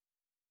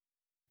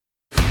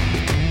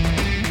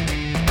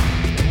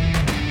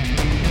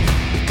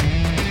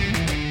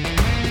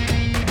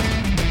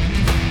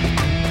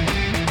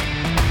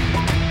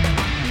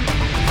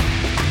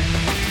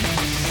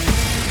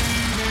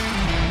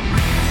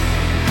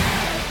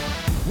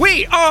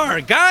We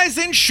are Guys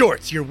in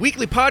Shorts, your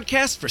weekly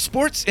podcast for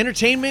sports,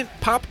 entertainment,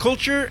 pop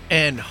culture,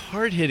 and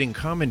hard-hitting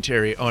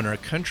commentary on our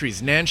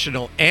country's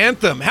national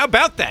anthem. How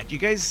about that? You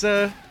guys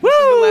listened to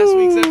last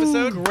week's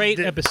episode? Great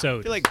I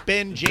episode. feel like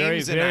Ben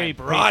James very and I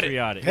brought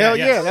patriotic. Hell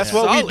yeah, that's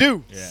what we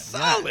do. Yeah.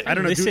 Solid. I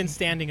don't know. Listen,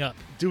 standing up.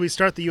 Do we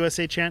start the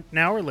USA chant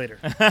now or later?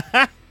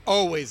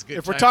 Always good.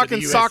 If we're time for talking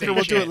the soccer, USA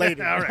we'll do it chant.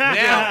 later. All right.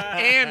 Now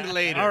and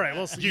later. All right,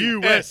 we'll see.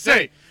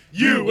 USA,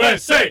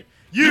 USA,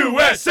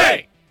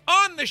 USA.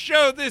 On the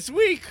show this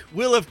week,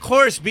 we'll of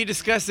course be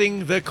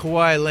discussing the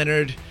Kawhi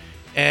Leonard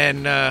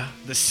and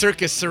the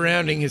circus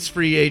surrounding his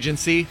free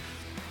agency.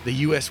 The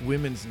U.S.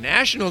 women's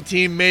national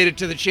team made it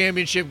to the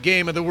championship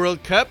game of the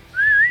World Cup.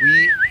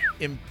 We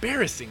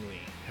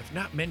embarrassingly have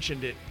not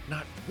mentioned it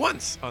not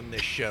once on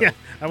this show. Yeah,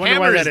 I wonder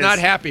Hammer why that is is. not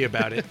happy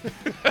about it.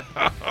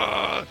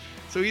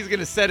 So he's going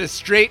to set us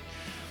straight.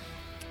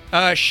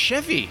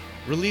 Chevy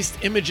released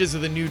images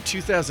of the new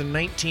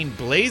 2019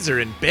 Blazer,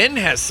 and Ben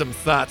has some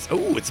thoughts.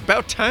 Oh, it's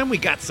about time we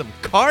got some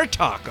car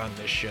talk on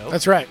this show.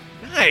 That's right.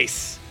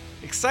 Nice.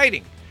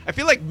 Exciting. I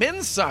feel like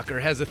men's soccer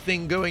has a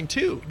thing going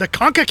too. The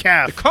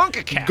CONCACAF. The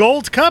CONCACAF.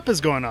 Gold Cup is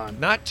going on.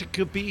 Not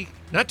to be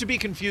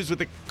confused with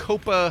the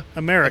Copa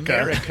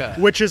America.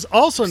 Which is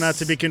also not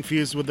to be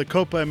confused with the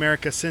Copa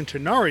America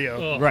Centenario,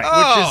 Oh. Right.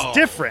 Oh, which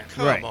is different.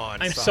 Come Right.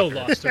 on, I'm soccer. so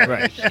lost. Already.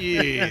 Right.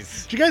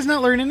 Jeez. Did you guys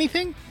not learn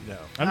anything? No.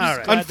 I'm All just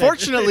right. glad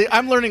Unfortunately,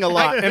 I'm learning a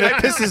lot, and it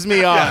pisses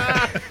me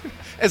off.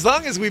 As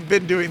long as we've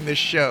been doing this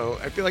show,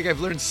 I feel like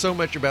I've learned so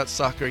much about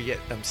soccer, yet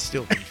I'm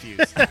still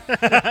confused.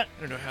 I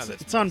don't know how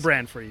that's It's on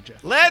brand for you,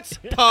 Jeff. Let's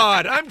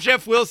pod. I'm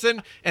Jeff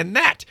Wilson, and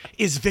that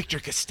is Victor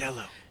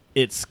Costello.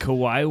 it's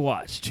Kawhi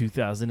Watch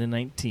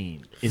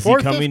 2019. Is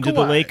Fourth he of coming to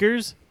the Kawhi.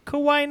 Lakers?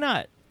 Kawhi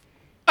not.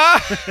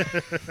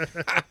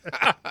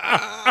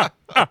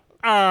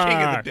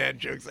 King of the dad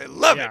jokes. I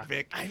love Yeah. it,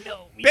 Vic. I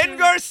know. Ben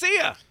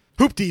Garcia.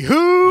 Hoopty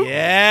hoo.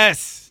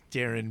 Yes.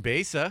 Darren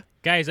Besa.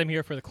 Guys, I'm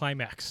here for the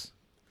climax.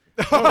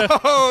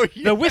 Oh,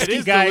 The whiskey,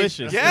 is guys.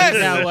 delicious. Yes.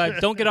 Now,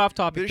 don't get off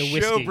topic. This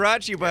The show whiskey.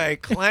 brought to you by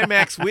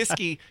Climax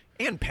Whiskey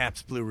and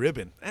Pabst Blue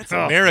Ribbon. That's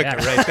Oh, America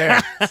yeah. right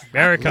there.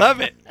 America.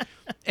 Love it.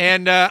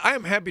 And I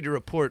am happy to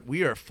report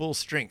we are full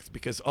strength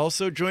because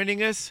also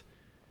joining us,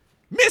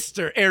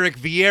 Mr. Eric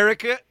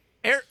Vieira.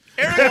 Eric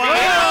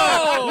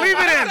Leave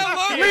it in.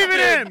 Leave it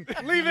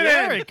in. Leave it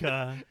in.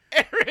 America.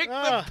 Eric,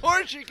 the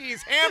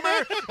Portuguese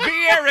hammer,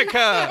 Vieira.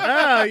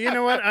 Oh, you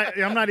know what?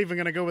 I'm not even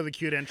going to go with a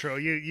cute intro.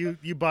 You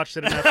botched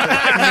it enough to make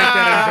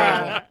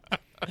that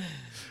enjoyable.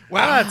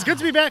 Wow. It's good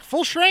to be back.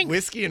 Full strength.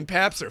 Whiskey and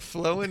Paps are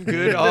flowing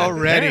good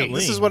already. Apparently.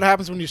 This is what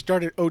happens when you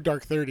start at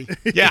Dark 30.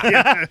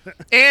 Yeah.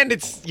 And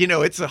it's,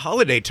 it's a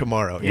holiday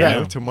tomorrow. You Yeah.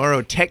 know?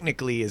 Tomorrow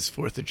technically is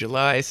 4th of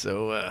July,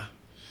 so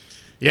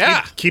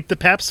yeah. Keep the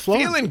paps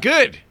flowing. Feeling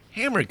good.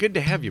 Hammer, good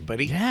to have you,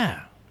 buddy.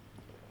 Yeah.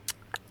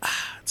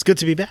 It's good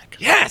to be back.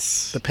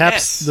 Yes. The paps.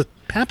 Yes. The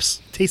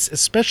paps taste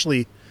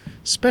especially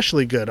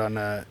good on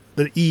the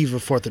eve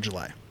of 4th of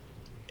July.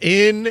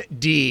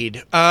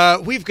 Indeed.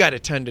 We've got a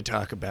ton to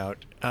talk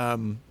about,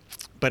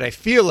 but I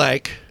feel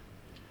like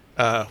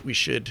we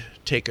should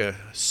take a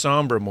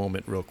somber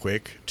moment real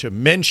quick to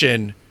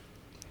mention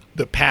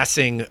the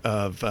passing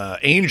of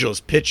Angels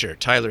pitcher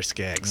Tyler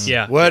Skaggs.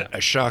 Yeah. What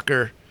a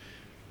shocker.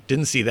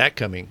 Didn't see that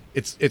coming.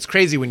 It's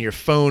crazy when your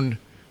phone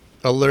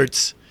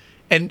alerts,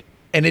 and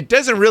it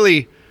doesn't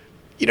really,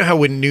 how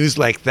when news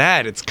like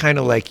that, it's kind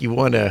of like you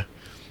want to,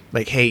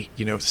 like, hey,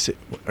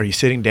 are you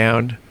sitting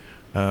down?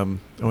 I want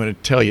to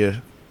tell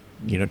you,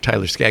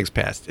 Tyler Skaggs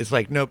passed. It's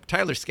like, nope,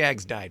 Tyler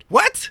Skaggs died.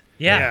 What?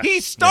 Yeah. He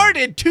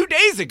started 2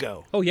 days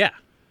ago. Oh, yeah.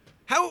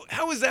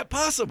 How is that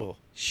possible?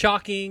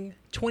 Shocking.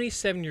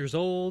 27 years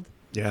old.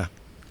 Yeah.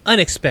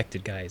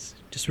 Unexpected, guys.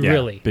 Just Yeah,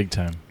 really. big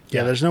time.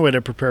 Yeah, there's no way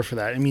to prepare for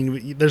that. I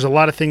mean, there's a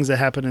lot of things that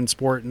happen in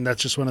sport, and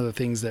that's just one of the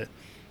things that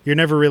you're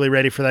never really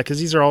ready for that because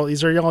these are all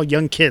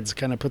young kids.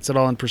 Kind of puts it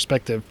all in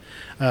perspective.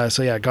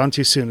 So yeah, gone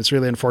too soon. It's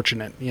really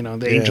unfortunate.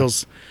 The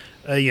Angels.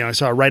 I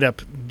saw a write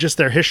up just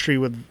their history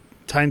with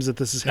times that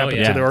this has happened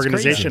yeah. to the It's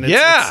organization. crazy.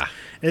 Yeah.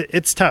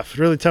 It's tough,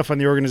 really tough on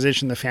the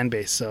organization, the fan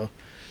base. So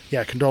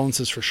yeah,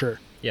 condolences for sure.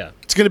 Yeah.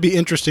 It's going to be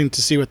interesting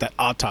to see what that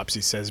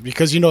autopsy says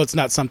because it's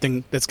not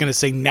something that's going to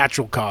say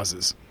natural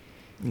causes.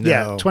 No.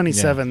 Yeah,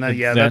 27.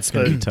 Yeah. That's That's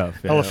gonna the be tough,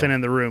 yeah. elephant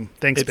in the room.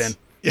 Thanks, It's- Ben.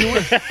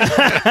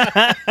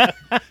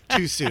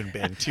 Too soon,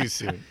 Ben. Too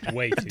soon.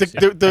 Way too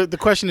soon. The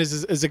question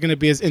is it going to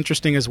be as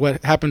interesting as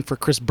what happened for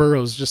Chris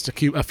Burrows just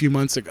a few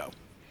months ago?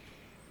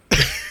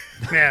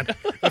 Man,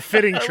 a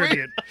fitting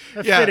tribute.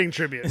 Fitting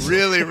tribute.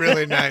 Really,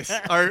 really nice.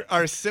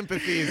 Our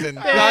sympathies and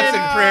thoughts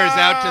and prayers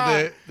out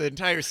to the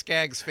entire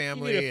Skaggs You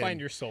family. need to and find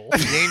your soul.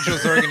 the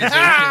Angels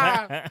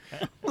organization.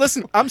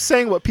 Listen, I'm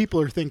saying what people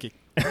are thinking.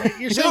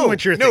 You're saying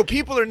what you're no, thinking.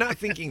 people are not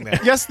thinking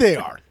that. Yes, they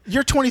are.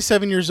 You're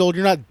 27 years old.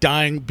 You're not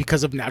dying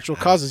because of natural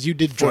causes. You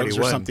did drugs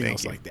or 41, something thank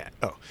else you. like that.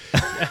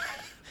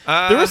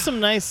 Oh, There were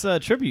some nice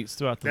tributes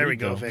throughout the There we league,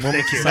 go, though. Vic.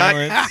 Moments Thank of you.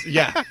 silence.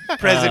 yeah.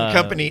 Present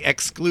company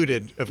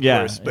excluded, of Yeah,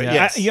 course. But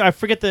yeah. yes. I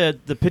forget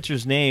the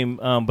pitcher's name,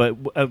 but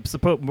For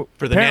the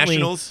apparently-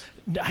 Nationals?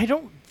 I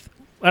don't.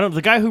 I don't know,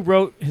 the guy who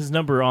wrote his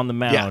number on the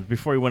mound Yeah.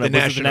 before he went The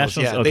up. Was it Nationals,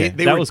 the yeah. Nationals? Okay,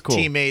 They that were was cool.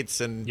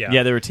 teammates and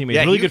Yeah. They were teammates.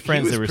 yeah, really he, good friends.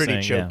 he was they were pretty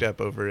saying. choked Yeah. up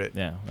over it.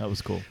 Yeah, that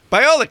was cool.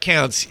 By all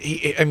accounts,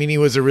 he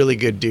was a really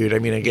good dude. I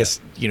mean, I guess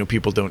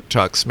people don't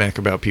talk smack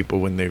about people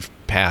when they've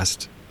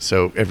passed,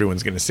 so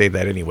everyone's going to say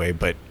that anyway.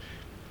 But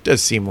it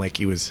does seem like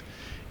he was.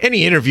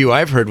 Any interview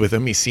I've heard with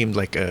him, he seemed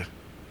like a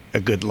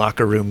good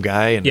locker room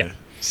guy and Yeah.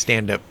 a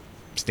stand up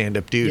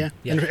dude. Yeah,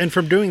 Yeah. And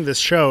from doing this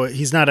show,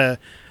 he's not a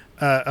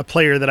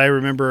player that I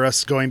remember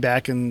us going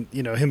back and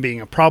him being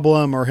a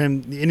problem or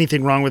him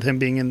anything wrong with him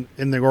being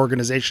in the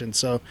organization.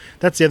 So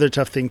that's the other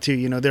tough thing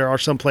too. There are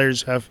some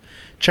players who have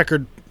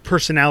checkered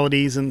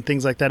personalities and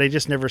things like that. It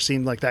just never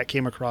seemed like that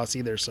came across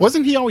either. So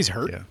Wasn't he always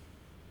hurt? Yeah.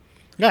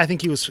 yeah, I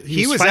think he was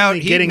He was finally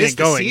out. He getting missed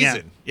it going. a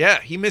season.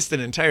 Yeah, he missed an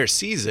entire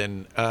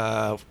season.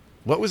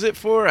 What was it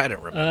for? I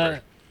don't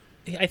remember.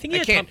 I think he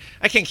I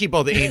had can't keep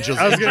all the Angels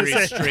I was gonna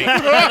injuries say. straight.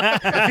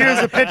 If he was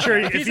a pitcher,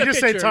 if he's you a just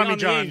say pitcher Tommy on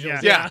the John,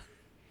 Angels, Yeah.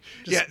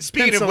 Just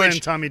Speaking of pencil in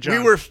which, Tommy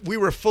John. we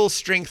were full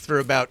strength for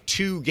about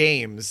 2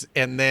 games,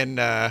 and then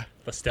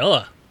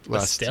LaStella.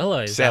 lost,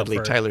 LaStella is sadly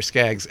out for, Tyler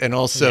Skaggs, and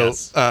also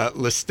Yes.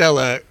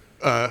 LaStella,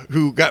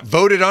 who got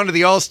voted onto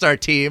the All-Star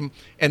team,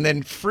 and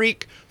then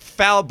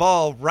foul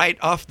ball right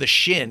off the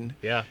shin.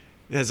 Yeah.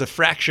 Has a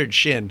fractured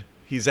shin.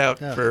 He's out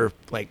for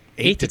like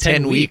 8 to 10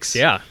 10 weeks.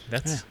 Yeah,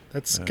 that's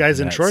That's guys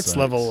in that shorts sucks.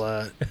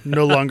 level,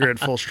 no longer at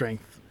full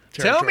strength.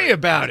 Tell me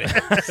about it.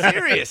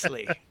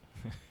 Seriously.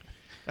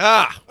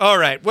 All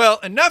right. Well,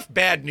 enough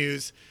bad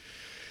news.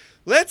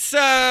 Let's,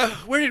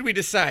 where did we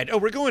decide? Oh,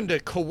 we're going to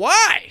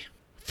Kawhi.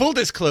 Full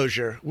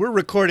disclosure, we're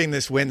recording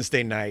this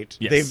Wednesday night.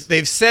 Yes.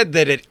 They've said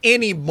that at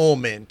any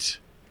moment,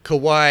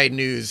 Kawhi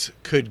news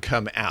could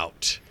come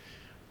out.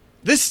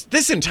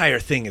 This entire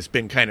thing has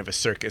been kind of a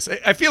circus.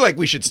 I feel like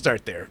we should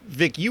start there.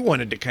 Vic, you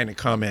wanted to kind of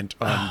comment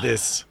on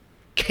this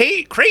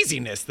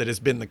craziness that has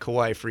been the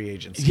Kawhi free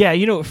agency.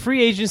 Yeah,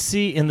 free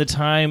agency in the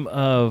time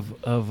of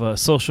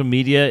social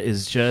media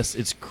is just,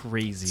 it's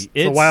crazy.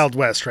 It's the Wild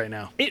West right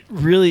now. It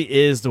really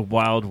is the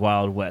wild,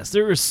 wild west.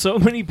 There are so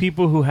many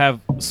people who have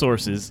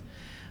sources,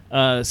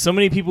 so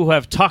many people who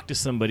have talked to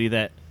somebody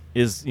that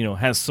is,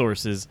 has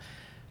sources.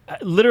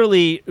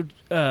 Literally,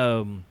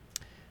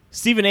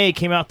 Stephen A.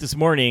 came out this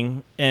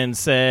morning and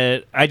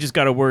said, I just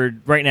got a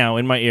word right now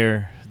in my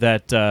ear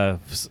that,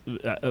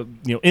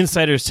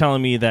 insiders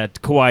telling me that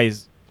Kawhi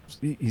he's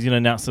going to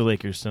announce the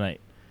Lakers tonight.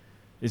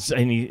 You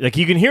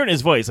can hear it in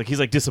his voice. He's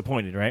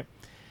disappointed, right?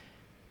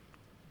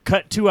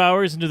 Cut 2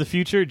 hours into the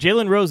future.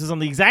 Jalen Rose is on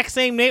the exact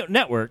same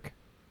network,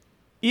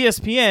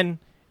 ESPN,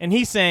 and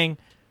he's saying,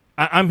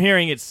 I'm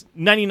hearing it's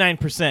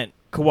 99%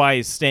 Kawhi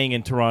is staying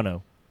in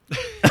Toronto.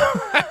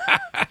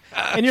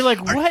 And you're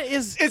like, what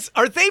is...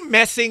 Are they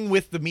messing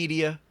with the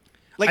media?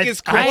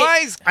 Is I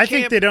Kawhi's think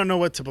camp- they don't know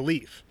what to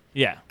believe.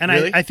 Yeah. And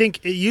Really? I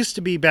think it used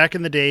to be back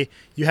in the day,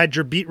 you had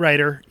your beat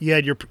writer, you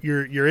had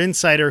your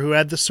insider who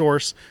had the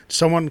source,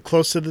 someone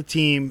close to the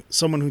team,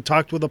 someone who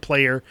talked with a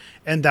player,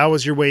 and that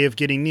was your way of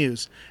getting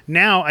news.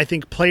 Now, I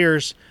think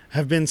players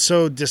have been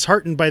so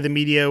disheartened by the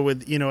media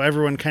with,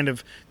 everyone kind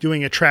of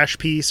doing a trash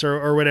piece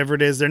or whatever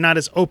it is. They're not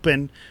as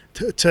open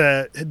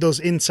to those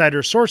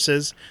insider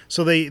sources.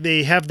 So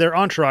they have their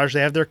entourage.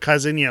 They have their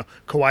cousin,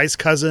 Kawhi's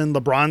cousin,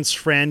 LeBron's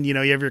friend, you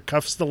have your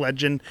Cuffs the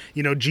Legend,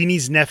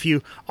 Genie's nephew,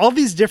 all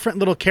these different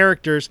little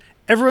characters.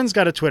 Everyone's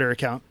got a Twitter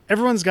account.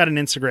 Everyone's got an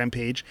Instagram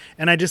page.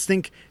 And I just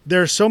think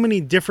there are so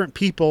many different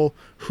people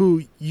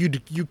who you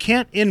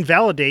can't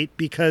invalidate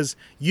because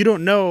you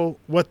don't know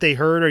what they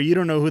heard or you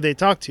don't know who they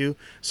talked to.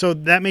 So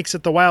that makes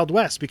it the Wild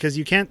West because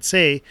you can't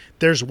say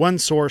there's one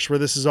source where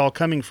this is all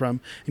coming from.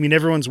 I mean,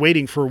 everyone's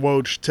waiting for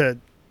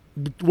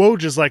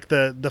Woj is like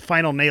the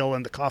final nail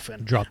in the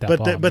coffin. Drop that but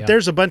bomb, but yeah.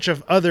 there's a bunch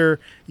of other,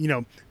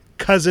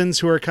 cousins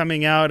who are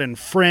coming out and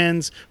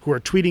friends who are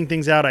tweeting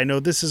things out. I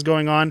know this is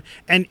going on,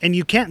 and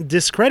you can't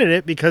discredit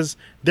it because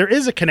there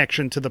is a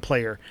connection to the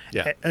player.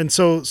 Yeah. And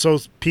so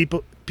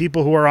people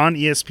who are on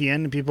ESPN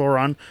and people who are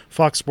on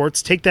Fox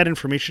Sports take that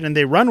information and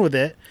they run with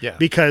it. Yeah.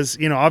 Because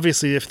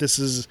obviously if this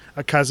is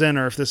a cousin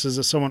or if this is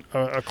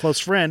a close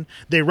friend,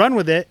 they run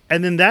with it,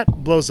 and then that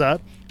blows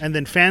up, and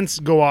then fans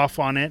go off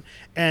on it,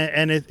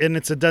 and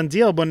it's a done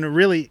deal. But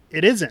really,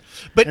 it isn't.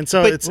 But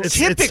so but it's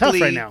typically,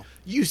 tough right now.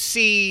 You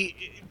see,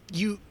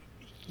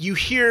 you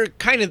hear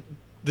kind of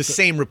the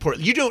same report.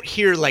 You don't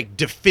hear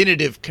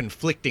definitive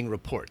conflicting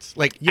reports,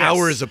 Yes.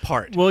 hours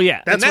apart. Well,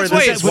 yeah. That's and that's where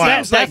why this it is wild.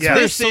 seems like That's where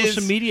this social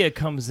is media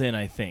comes in,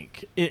 I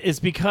think. It's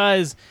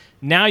because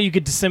now you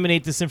could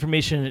disseminate this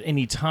information at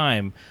any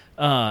time,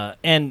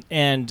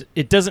 and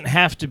it doesn't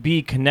have to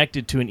be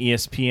connected to an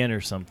ESPN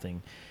or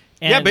something.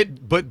 And, yeah,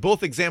 but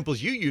both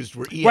examples you used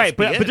were ESPN. right,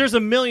 but there's a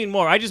million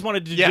more. I just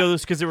wanted to do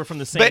those because they were from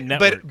the same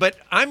network. But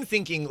I'm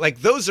thinking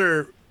those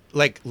are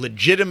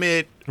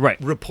legitimate Right.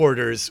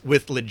 reporters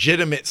with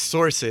legitimate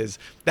sources.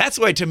 That's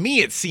why to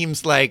me it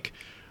seems like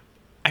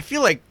I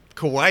feel like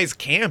Kawhi's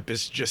camp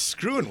is just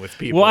screwing with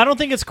people. Well, I don't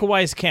think it's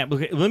Kawhi's camp.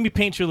 Okay, let me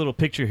paint you a little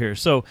picture here.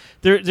 So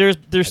there's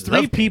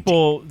three love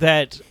people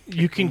that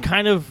you can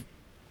kind of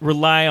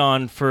rely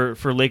on for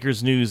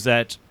Lakers news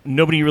that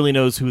nobody really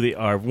knows who they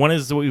are. One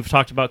is what we've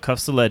talked about,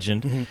 Cuffs the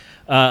Legend. Mm-hmm.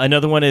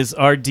 Another one is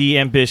RD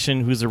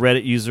Ambition, who's a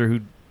Reddit user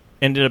who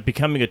ended up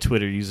becoming a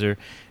Twitter user.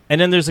 And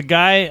then there's a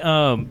guy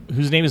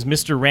whose name is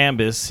Mr.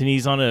 Rambus, and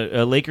he's on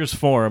a Lakers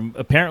forum.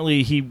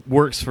 Apparently, he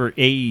works for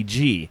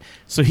AEG,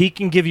 so he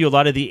can give you a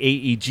lot of the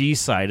AEG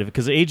side of it,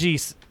 because AEG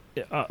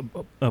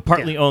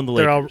partly own the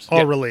Lakers. They're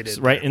all related,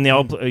 right? And they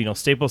all,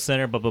 Staples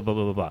Center, blah, blah, blah,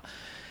 blah, blah, blah.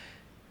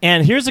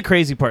 And here's the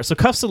crazy part. So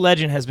Cuffs the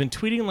Legend has been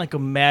tweeting like a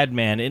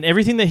madman, and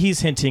everything that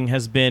he's hinting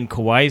has been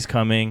Kawhi's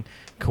coming.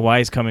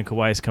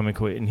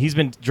 And he's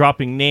been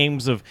dropping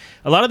names of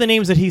 – a lot of the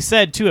names that he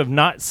said, too, have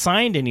not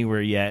signed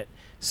anywhere yet.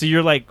 So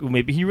you're like, well,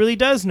 maybe he really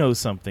does know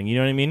something. You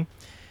know what I mean?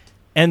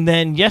 And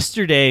then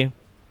yesterday,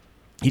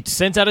 he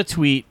sent out a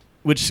tweet,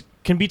 which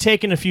can be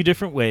taken a few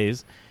different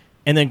ways,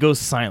 and then goes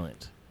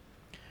silent.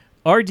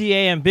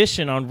 RDA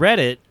Ambition on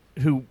Reddit,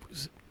 who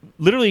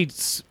literally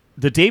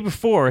the day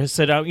before has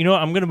said, I'm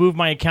going to move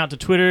my account to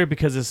Twitter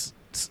because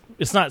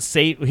it's not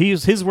safe.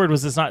 His word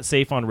was it's not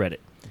safe on Reddit.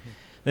 Mm-hmm.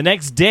 The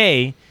next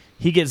day,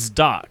 he gets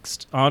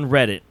doxxed on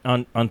Reddit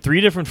on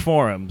 3 different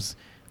forums,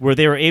 where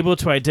they were able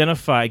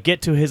to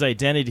get to his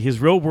identity, his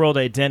real-world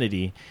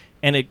identity,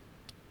 and it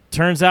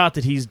turns out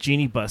that he's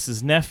Jeannie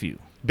Buss's nephew.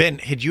 Ben,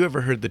 had you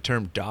ever heard the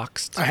term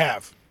doxed? I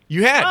have.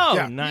 You had? Oh,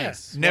 Yeah.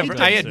 nice. Never.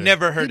 Well I done, had sir.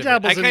 never heard He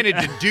of it. I dabbles in- kind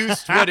of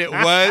deduced what it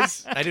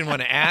was. I didn't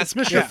want to ask.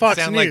 It's Mr. Yeah. Fox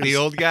Sound like News. the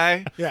old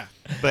guy. Yeah.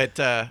 But,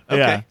 okay.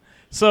 Yeah.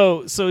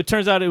 So it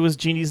turns out it was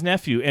Jeannie's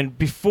nephew. And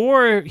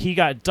before he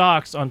got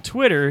doxxed on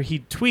Twitter, he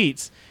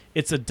tweets,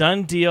 it's a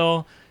done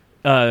deal.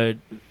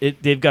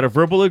 They've got a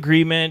verbal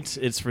agreement.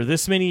 It's for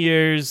this many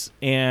years.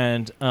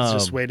 And It's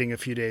just waiting a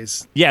few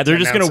days. yeah, they're to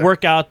just going announce to it.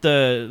 work out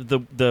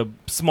the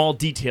small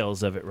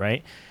details of it,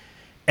 right?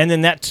 And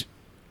then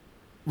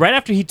right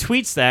after he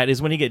tweets that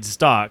is when he gets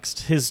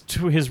doxxed. His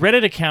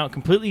Reddit account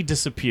completely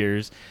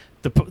disappears.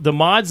 The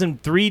mods in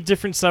 3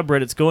 different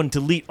subreddits go and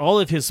delete all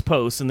of his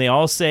posts, and they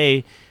all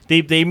say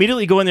they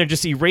immediately go in there and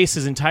just erase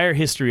his entire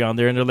history on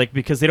there, and they're like,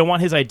 because they don't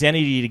want his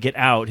identity to get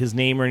out, his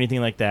name or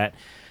anything like that,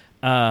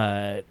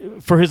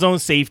 for his own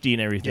safety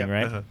and everything, Yeah,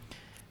 right? Uh-huh.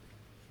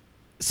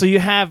 So you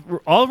have,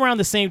 all around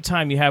the same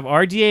time, you have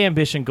RDA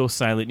Ambition go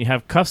silent, you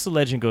have Cuffs the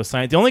Legend go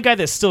silent. The only guy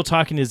that's still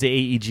talking is the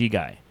AEG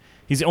guy.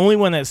 He's the only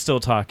one that's still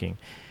talking.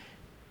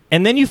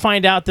 And then you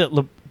find out that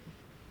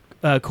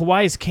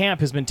Kawhi's camp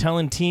has been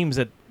telling teams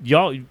that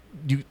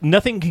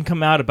nothing can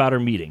come out about our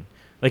meeting.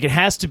 Like, it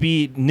has to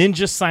be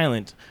ninja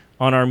silent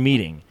on our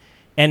meeting.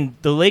 And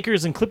the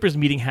Lakers and Clippers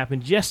meeting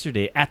happened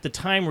yesterday at the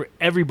time where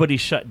everybody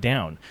shut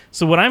down.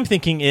 So what I'm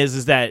thinking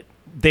is that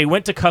they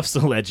went to Cuffs the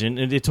Legend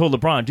and they told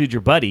LeBron, dude,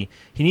 your buddy,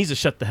 he needs to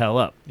shut the hell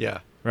up. Yeah.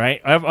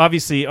 Right?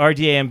 Obviously,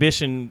 RDA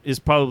Ambition is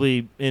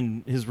probably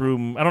in his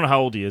room. I don't know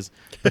how old he is,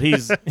 but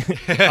he's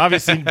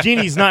obviously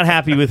Jeannie's not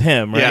happy with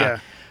him, right?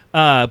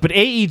 Yeah. But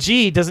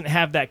AEG doesn't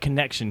have that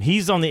connection.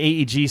 He's on the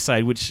AEG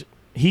side, which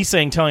he's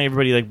telling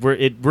everybody, like,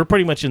 we're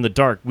pretty much in the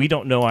dark. We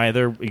don't know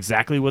either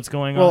exactly what's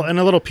going on. Well, and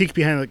a little peek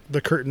behind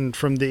the curtain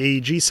from the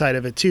AEG side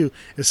of it too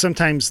is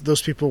sometimes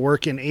those people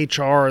work in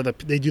HR, or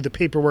they do the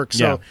paperwork,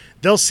 so Yeah.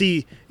 they'll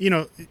see.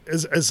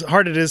 As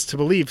hard it is to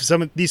believe,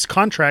 some of these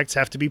contracts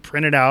have to be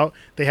printed out.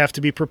 They have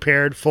to be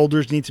prepared.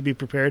 Folders need to be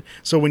prepared.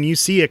 So when you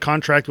see a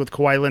contract with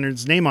Kawhi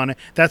Leonard's name on it,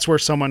 that's where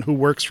someone who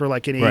works for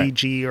like an Right.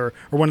 AEG or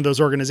one of those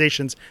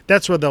organizations,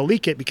 that's where they'll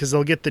leak it, because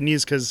they'll get the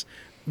news because.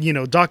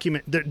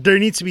 There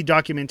needs to be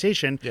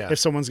documentation Yeah. if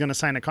someone's going to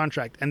sign a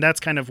contract, and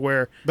that's kind of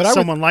where But I would-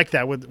 someone like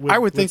that would I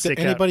would think that stick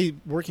out. anybody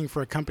working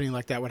for a company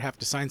like that would have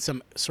to sign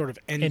some sort of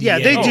NDA. Yeah,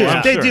 they Oh, do.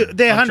 I'm They sure. do.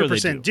 They I'm sure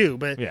 100% they do.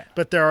 But Yeah.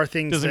 but there are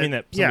things doesn't mean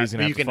that somebody's but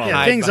going you to can have to hide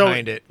follow. things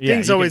behind it. Yeah,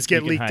 things you always can- get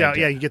you can leaked hide out.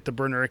 Yeah, that. you get the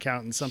burner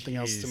account and something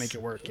else to Jeez. make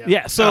it work.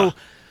 Yeah, so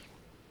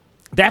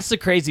that's the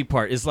crazy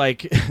part is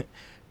like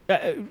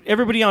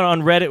everybody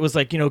on Reddit was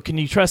like, can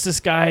you trust this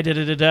guy? Da,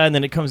 da, da, da. And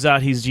then it comes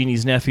out he's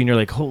Jeannie's nephew, and you're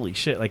like, holy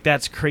shit, like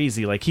that's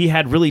crazy. Like he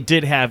really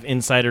did have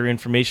insider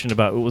information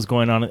about what was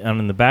going on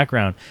in the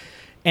background.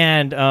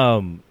 And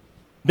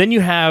then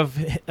you have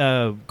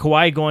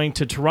Kawhi going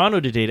to Toronto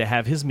today to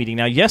have his meeting.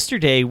 Now,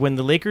 yesterday when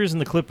the Lakers and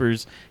the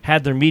Clippers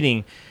had their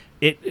meeting,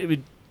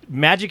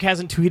 Magic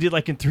hasn't tweeted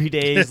like in 3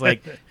 days.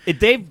 Like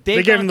they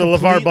gave him the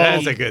LeVar Ball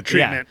That's a good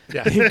treatment.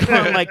 Yeah. They've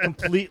gone like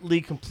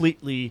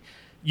completely.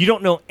 You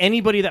don't know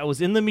anybody that was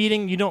in the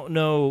meeting. You don't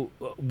know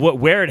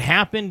where it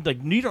happened.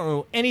 Like you don't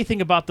know anything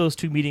about those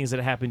 2 meetings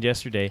that happened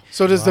yesterday.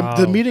 So does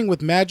the meeting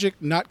with Magic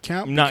not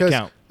count? Not Because-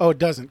 count. Oh, it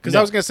doesn't. Because No.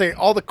 I was going to say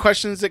all the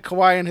questions that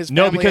Kawhi and his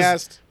No, family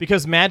asked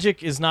because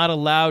Magic is not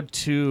allowed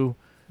to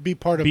be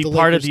part of be the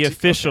part of Lakers the team.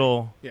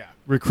 official Okay. Yeah.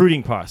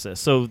 recruiting process.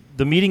 So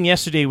the meeting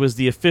yesterday was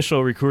the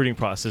official recruiting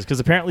process because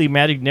apparently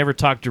Magic never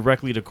talked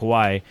directly to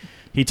Kawhi.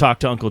 He talked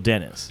to Uncle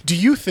Dennis. Do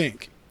you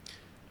think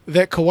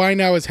that Kawhi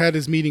now has had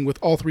his meeting with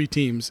all 3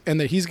 teams and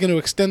that he's going to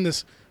extend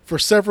this for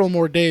several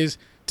more days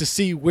to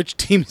see which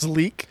teams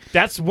leak?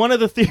 That's one of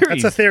the theories.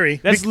 That's a theory.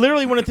 That's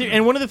literally one of the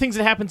and one of the things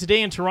that happened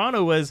today in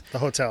Toronto was The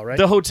hotel, right?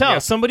 the hotel. Yeah.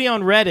 Somebody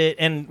on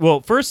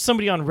Reddit, first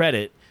somebody on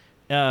Reddit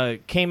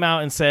came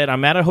out and said,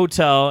 "I'm at a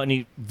hotel," and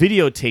he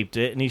videotaped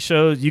it, and he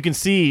showed. You can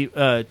see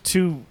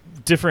 2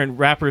 different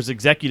rappers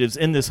executives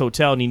in this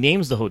hotel, and he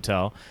names the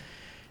hotel.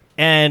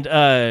 And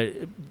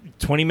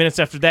 20 minutes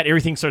after that,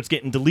 everything starts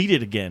getting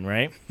deleted again,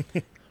 right?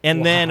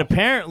 And then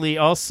apparently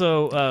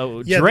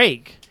also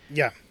Drake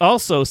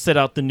also set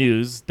out the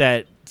news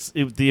that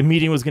the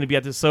meeting was going to be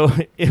at this. So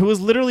it was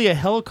literally a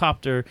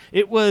helicopter.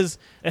 It was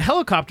a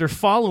helicopter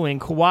following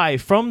Kawhi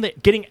from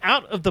getting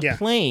out of the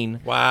plane.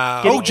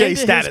 Wow. Getting OJ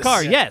into status. his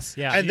car. Yeah. Yes.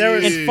 Yeah. And there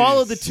was And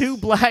followed the 2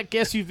 black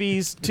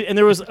SUVs, and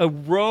there was a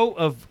row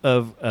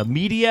of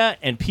media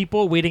and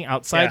people waiting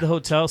outside the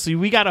hotel. So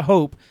we got to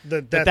hope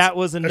that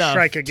was enough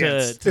strike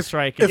against. to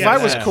strike If against I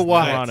was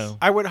Kawhi, Toronto.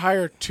 I would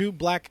hire 2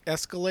 black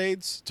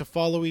Escalades to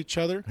follow each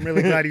other. I'm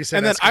really glad you said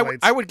And then Escalades.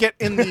 I would get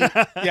in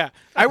the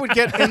I would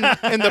get in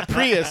the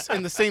Prius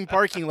in the same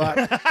parking lot,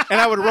 and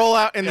I would roll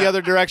out in the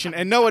other direction,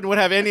 and no one would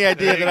have any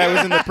idea that I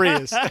was in the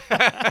Prius.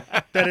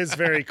 That is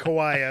very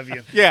Kawhi of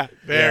you. Yeah,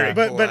 Very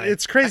But Kawhi.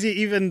 it's crazy.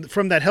 Even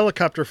from that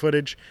helicopter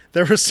footage,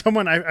 there was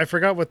someone I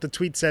forgot what the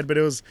tweet said, but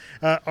it was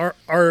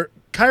our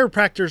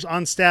chiropractors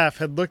on staff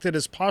had looked at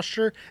his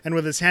posture and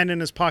with his hand in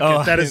his pocket.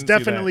 Oh, That I is didn't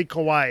see definitely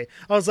Kawhi.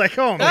 I was like,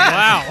 oh man,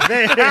 wow.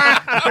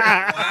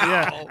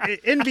 Yeah,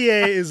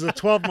 NBA is a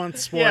 12-month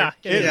sport. Yeah,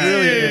 It Yeah.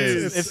 really It is.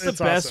 is. It's the It's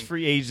best awesome.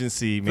 free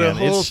agency, man.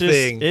 whole it's just,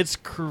 thing. It's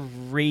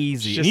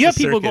crazy. It's And just you have a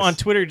people go circus. on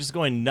Twitter just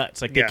going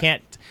nuts. Like they Yeah.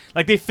 can't,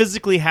 like they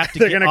physically have to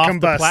They're get gonna off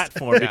combust. the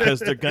platform because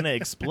they're gonna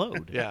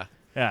explode. Yeah.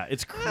 Yeah,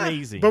 it's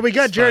crazy. But we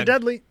got It's Jared fun.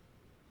 Dudley.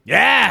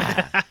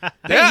 yeah,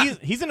 Yeah.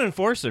 he's an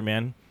enforcer,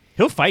 man.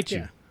 He'll fight you.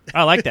 Yeah.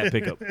 I like that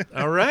pickup.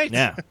 All right.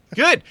 Yeah.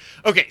 Good.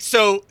 Okay.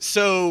 So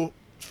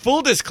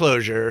full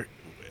disclosure,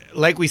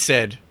 like we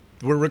said,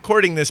 we're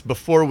recording this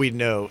before we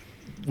know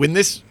when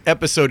this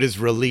episode is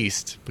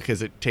released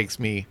because it takes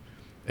me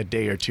a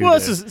day or 2. Well,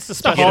 to it's a get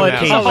special them out.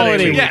 occasion.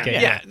 Holiday Yeah,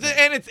 weekend. yeah.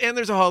 And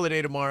there's a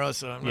holiday tomorrow,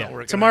 so I'm not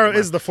working. Tomorrow on it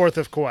is the 4th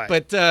of Kawhi.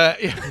 But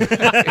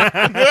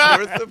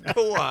 4th of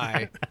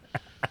Kawhi.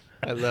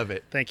 I love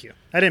it. Thank you.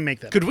 I didn't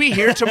make that. Could we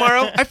hear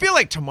tomorrow? I feel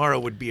like tomorrow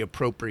would be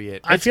appropriate.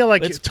 I feel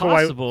like it's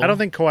Kawhi. possible. I don't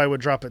think Kawhi would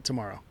drop it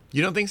tomorrow.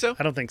 You don't think so?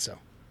 I don't think so.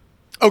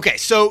 Okay,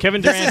 so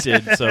Kevin Durant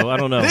did, so I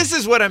don't know. This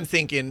is what I'm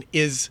thinking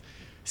is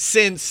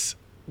since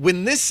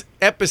when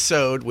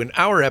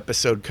our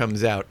episode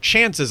comes out,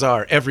 chances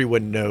are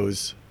everyone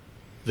knows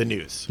the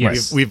news.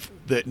 Yes.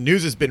 The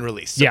news has been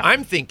released. So Yeah.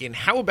 I'm thinking,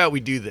 how about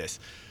we do this?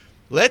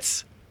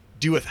 Let's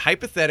do a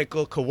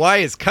hypothetical.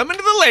 Kawhi is coming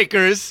to the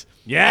Lakers.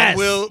 Yes.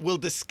 And we'll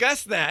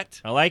discuss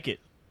that. I like it.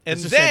 And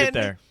Let's just end it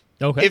then there.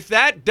 Okay. if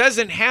that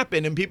doesn't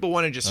happen and people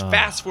want to just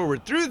fast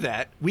forward through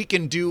that, we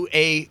can do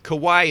a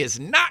Kawhi is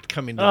not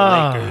coming to the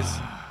Lakers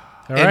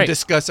All and right.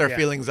 discuss our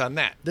feelings on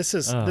that. This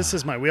is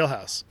my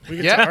wheelhouse. We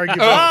get Yeah. to argue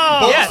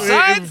Both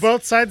sides?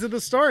 both sides of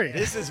the story.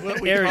 This is what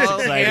we Aaron's call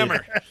a excited.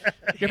 hammer.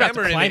 You're about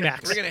to Hammering it.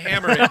 climax. We're going to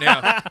hammer it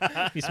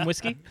now. Need some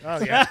whiskey?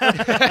 Oh yeah,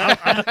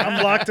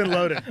 I'm locked and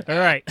loaded. All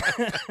right.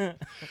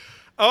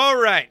 All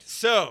right.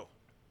 So,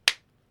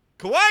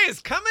 Kawhi is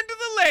coming to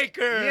the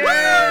Lakers.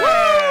 Yeah.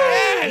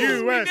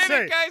 Yes, we did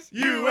USA. it, guys.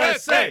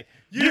 USA.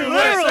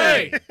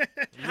 USA.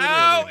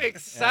 How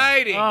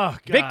exciting. Oh,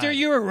 God. Victor,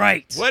 you were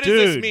right. What does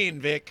this Dude. mean,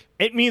 Vic?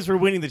 It means we're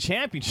winning the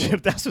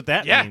championship. That's what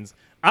that Yeah. means.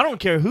 I don't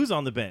care who's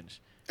on the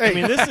bench. I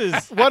mean, this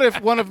is. What if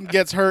one of them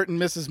gets hurt and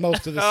misses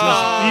most of the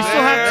season? You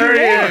still have two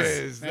there more. he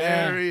is.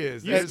 There he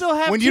is. You still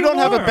have when two you don't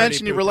have a more. bench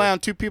and you Pooper. rely on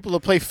 2 people to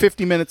play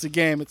 50 minutes a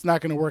game, it's not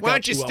going to work out. Why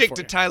don't you too well stick for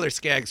to you. Tyler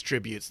Skaggs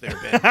tributes there,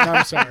 Ben? No,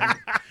 I'm sorry.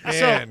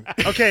 Man.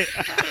 Okay,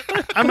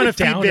 I'm gonna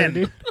feed downer, Ben.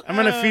 dude. I'm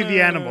gonna feed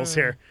the animals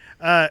here.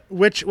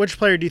 Which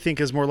player do you think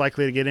is more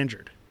likely to get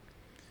injured?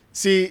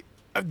 See,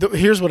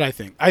 here's what I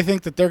think. I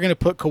think that they're going to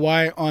put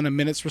Kawhi on a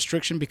minutes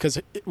restriction because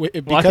Well,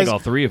 I think all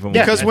three of them.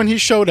 Yeah. will. because when he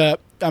showed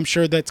up, I'm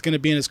sure that's going to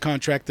be in his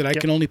contract that I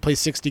can only play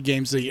 60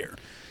 games a year.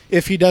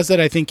 If he does that,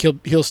 I think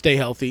he'll stay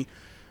healthy.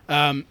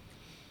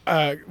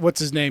 What's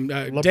his name?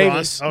 LeBron.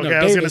 Davis. Okay, No,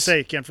 I was gonna Davis.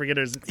 say can't forget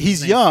his.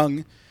 He's name.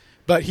 young,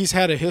 but he's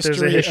had a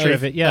history, history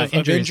of it, yeah, of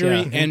injuries, injury,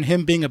 yeah. and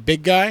him being a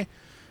big guy,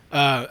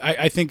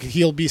 I think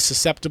he'll be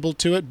susceptible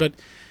to it. But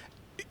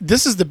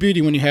this is the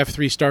beauty when you have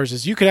 3 stars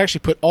is you could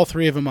actually put all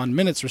 3 of them on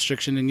minutes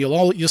restriction, and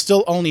you'll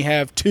still only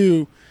have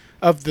 2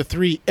 of the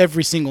 3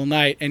 every single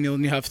night, and you'll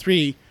only have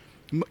 3,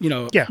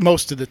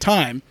 most of the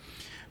time.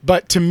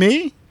 But to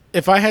me,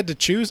 if I had to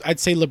choose, I'd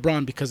say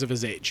LeBron because of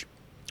his age.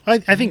 I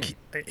think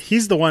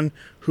he's the one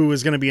who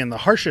is going to be in the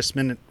harshest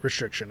minute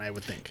restriction. I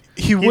would think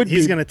He would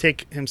He's be. going to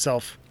take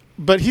himself.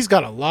 But he's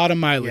got a lot of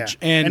Yeah. mileage,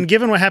 And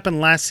given what happened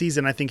last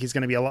season, I think he's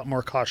going to be a lot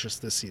more cautious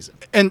this season.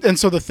 And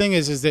so the thing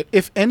is that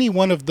if any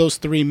one of those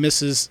 3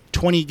 misses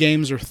 20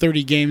 games or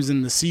 30 games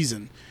in the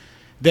season,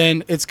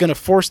 then it's going to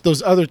force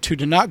those other 2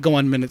 to not go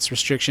on minutes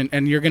restriction,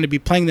 and you're going to be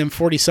playing them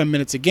 40-some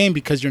minutes a game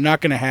because you're not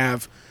going to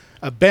have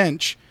a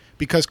bench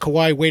because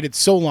Kawhi waited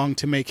so long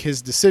to make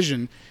his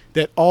decision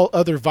that all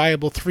other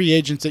viable free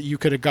agents that you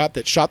could have got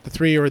that shot the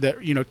 3 or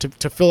that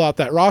to fill out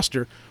that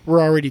roster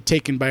were already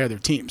taken by other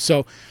teams.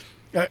 So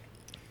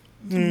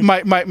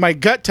my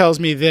gut tells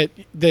me that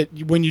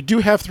when you do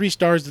have 3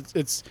 stars,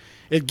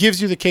 it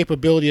gives you the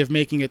capability of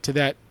making it to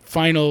that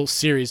final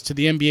series, to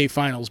the NBA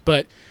Finals.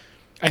 But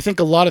I think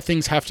a lot of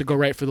things have to go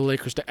right for the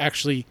Lakers to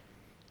actually,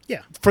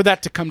 for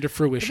that to come to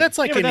fruition. But that's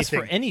like but anything.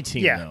 that's for any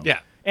team, Yeah. though. Yeah.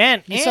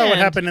 And You saw what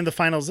happened in the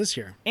finals this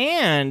year.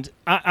 And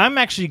I'm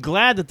actually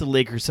glad that the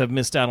Lakers have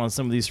missed out on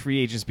some of these free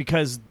agents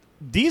because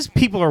these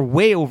people are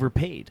way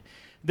overpaid.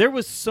 There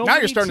was so Now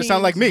many you're starting to teams-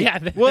 sound like me. Yeah,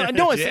 Well,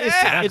 no, it's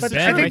But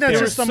the I truth. think that's There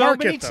just were the so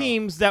market, many though.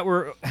 teams that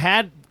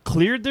had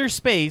cleared their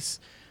space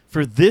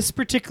for this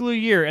particular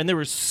year, and there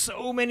were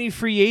so many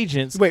free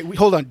agents. Wait,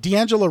 hold on.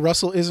 D'Angelo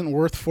Russell isn't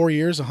worth 4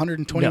 years,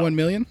 $121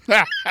 million?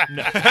 I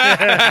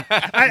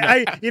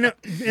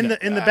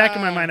in the back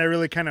of my mind, I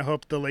really kind of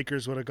hoped the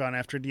Lakers would have gone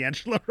after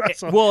D'Angelo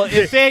Russell. Well,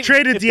 if they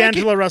traded if they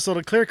D'Angelo Russell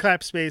to clear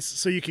cap space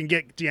so you can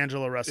get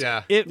D'Angelo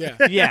Russell. Yeah.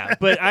 Yeah,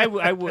 but I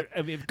would.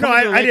 I mean, No,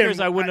 coming to the I Lakers,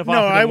 didn't. I wouldn't have no,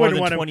 offered I him more wouldn't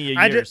than want him. 20 a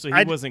I year, did- so he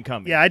I- wasn't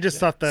coming. Yeah, I just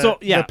thought So,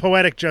 yeah. the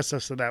poetic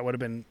justice of that would have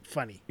been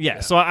funny.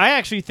 Yeah, so I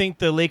actually think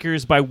the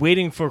Lakers, by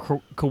waiting for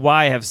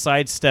Kawhi, have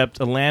sidestepped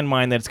a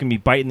landmine that's going to be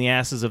biting the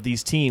asses of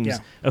these teams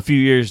a few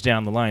years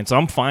down the line. So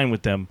I'm fine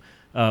with them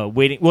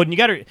waiting. Well, and you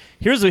got to.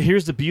 Here's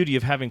the beauty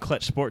of having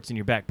Clutch Sports in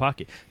your back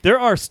pocket. There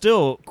are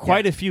still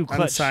quite a few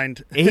Clutch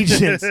Unsigned.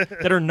 agents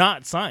that are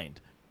not signed.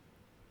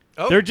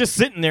 Oh. They're just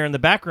sitting there in the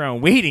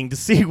background waiting to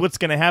see what's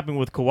going to happen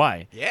with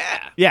Kawhi. Yeah.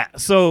 Yeah,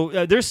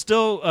 so there's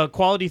still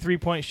quality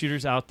three-point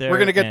shooters out there. We're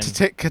going to get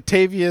and-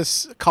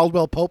 Catavius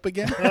Caldwell Pope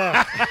again? he's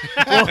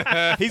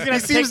gonna He have to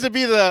seems take- to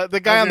be the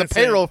guy on the gonna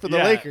say, payroll for the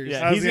Yeah, Lakers.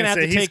 yeah. I was He's gonna have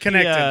gonna to say, he's take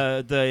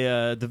connected.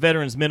 the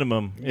veterans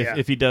minimum Yeah.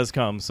 if he does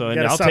come. So and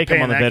gotta I'll stop take him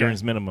paying on the that guy.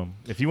 veterans minimum.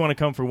 If you want to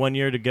come for 1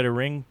 year to get a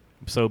ring,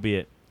 so be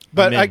it.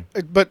 But I'm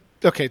in.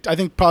 okay, I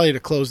think probably to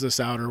close this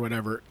out or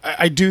whatever,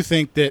 I do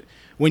think that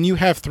when you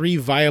have three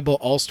viable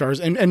all-stars,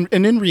 and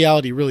in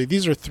reality, really,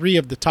 these are three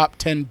of the top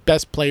 10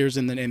 best players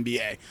in the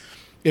NBA.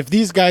 If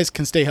these guys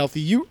can stay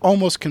healthy, you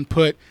almost can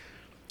put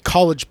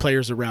college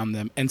players around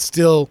them and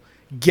still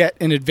get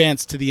an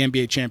advance to the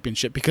NBA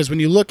championship. Because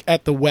when you look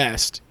at the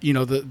West, you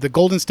know, the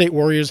Golden State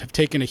Warriors have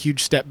taken a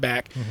huge step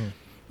back.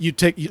 You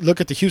look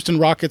at the Houston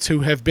Rockets, who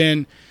have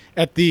been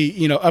at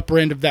the upper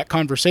end of that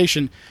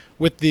conversation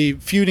with the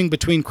feuding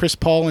between Chris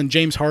Paul and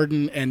James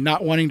Harden and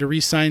not wanting to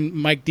re-sign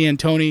Mike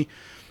D'Antoni.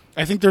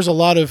 I think there's a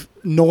lot of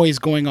noise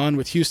going on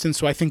with Houston,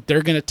 so I think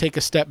they're going to take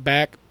a step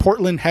back.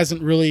 Portland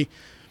hasn't really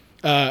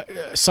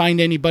signed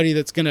anybody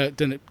that's going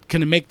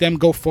to make them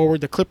go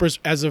forward. The Clippers,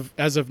 as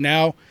of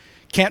now,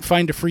 can't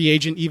find a free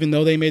agent, even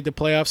though they made the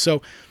playoffs.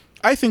 So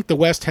I think the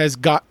West has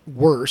got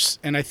worse,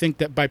 and I think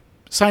that by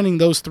signing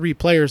those three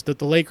players, that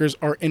the Lakers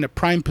are in a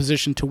prime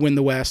position to win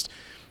the West.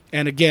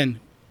 And again,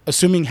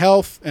 assuming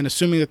health and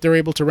assuming that they're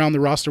able to round the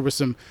roster with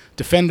some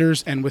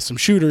defenders and with some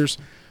shooters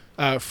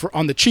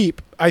on the cheap,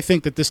 I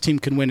think that this team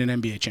can win an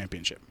NBA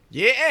championship.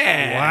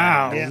 Yeah.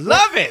 Wow. Yeah.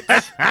 Love it.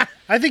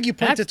 I think you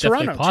point That's to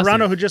Toronto. definitely positive.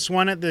 Toronto, who just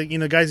won it.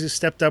 The guys who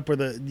stepped up were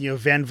the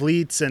Van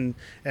Vliets and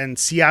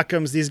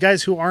Siakams. These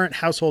guys who aren't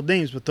household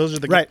names, but those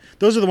are Right.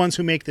 those are the ones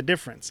who make the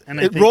difference. And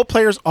I think, Role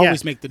players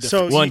always yeah. make the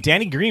difference. So Well, and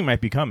Danny Green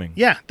might be coming.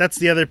 yeah, that's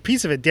the other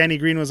piece of it. Danny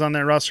Green was on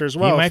that roster as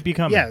well. might be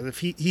coming. Yeah, if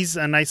he's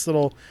a nice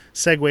little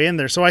segue in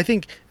there. So I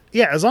think,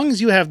 yeah, as long as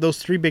you have those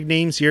three big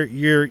names,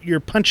 you're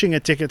punching a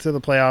ticket to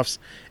the playoffs,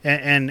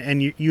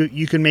 and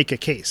you can make a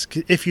case.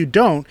 If you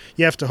don't,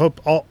 you have to hope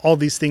all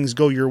these things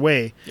go your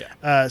way.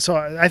 Yeah. So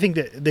I think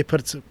that they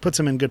puts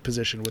them in good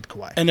position with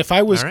Kawhi. And if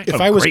I was All right.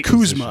 Great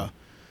Kuzma, position.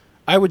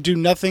 I would do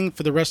nothing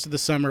for the rest of the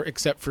summer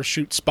except for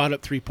shoot spot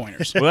up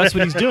 3-pointers. Well, that's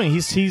what he's doing.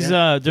 He's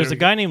there's we a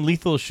guy named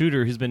Lethal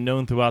Shooter who's been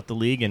known throughout the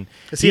league, and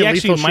Is he a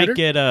actually lethal might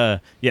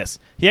shooter? get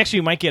he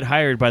actually might get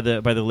hired by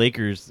the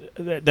Lakers.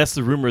 That's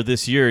the rumor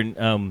this year.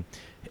 And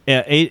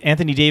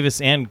Anthony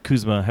Davis and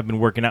Kuzma have been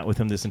working out with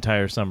him this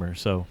entire summer.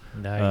 So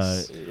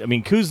Nice. I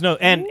mean, Kuzma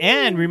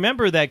and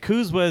remember that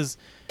Kuz was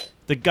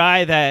the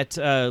guy that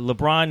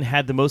LeBron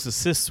had the most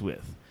assists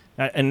with.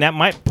 And that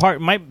might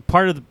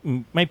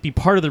be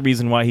part of the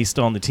reason why he's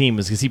still on the team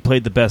is because he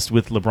played the best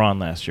with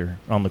LeBron last year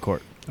on the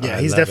court. Yeah,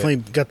 I he's love definitely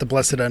got the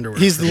blessed underwear.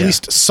 He's the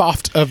least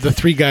soft of the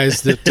three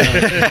guys that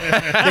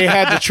they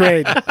had to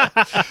trade.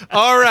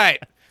 All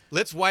right.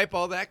 Let's wipe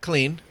all that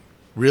clean.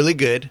 Really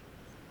good.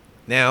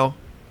 Now,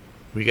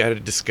 we got to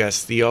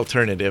discuss the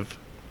alternative.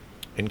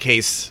 In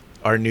case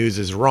our news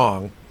is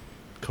wrong,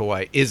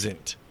 Kawhi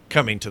isn't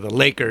coming to the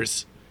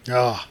Lakers.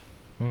 Oh,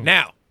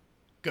 Now,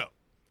 go.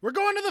 we're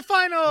going to the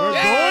finals.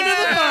 Going to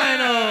the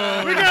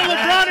final. We got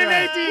LeBron and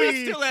AD.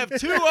 We still have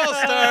two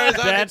All-Stars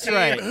on That's the team.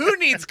 right. Who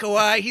needs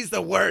Kawhi? He's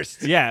the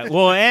worst. Yeah,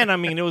 well, and I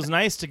mean, it was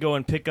nice to go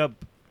and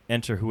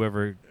enter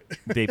whoever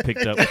they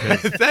picked up.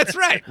 Because, That's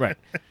right. right.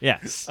 Yeah.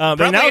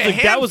 Probably And a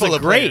that was handful a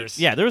of great. players.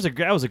 Yeah, that was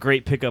a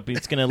great pickup.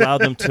 It's going to allow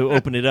them to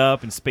open it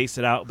up and space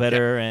it out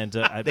better, and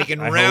They can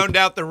I round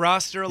hope. out the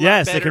roster a lot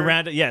Yes, better. they can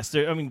round it. Yes,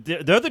 they're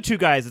the two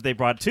guys that they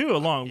brought too,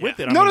 along with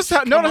it. I Notice mean,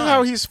 how come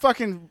on. he's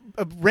fucking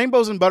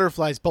rainbows and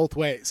butterflies both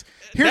ways.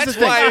 Here's That's the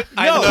thing. why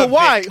I love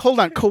Kawhi, Vic. hold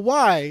on.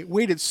 Kawhi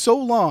waited so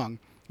long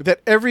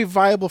that every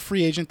viable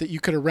free agent that you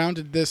could have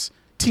rounded this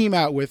team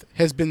out with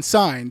has been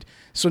signed.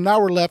 So now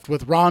we're left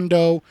with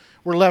Rondo.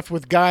 We're left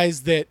with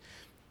guys that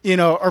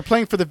are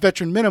playing for the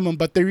veteran minimum,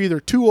 but they're either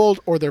too old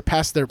or they're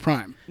past their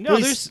prime. No,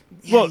 Well, there's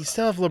you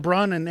still have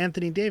LeBron and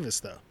Anthony Davis,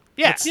 though.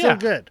 yeah, It's still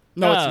good.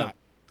 No, it's Uh, not.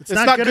 It's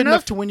not not good good enough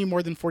enough? to win you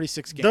more than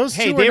 46 games. Those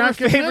Hey, two they are were not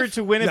good favored enough?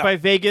 to win it No. by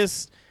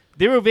Vegas.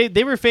 They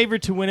were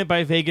favored to win it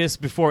by Vegas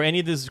before any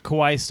of this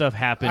Kawhi stuff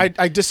happened.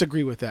 I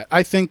disagree with that.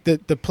 I think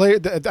that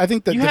I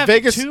think that You the have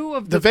Vegas two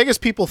of the the- Vegas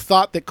people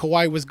thought that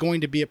Kawhi was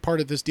going to be a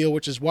part of this deal,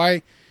 which is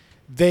why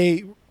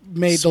they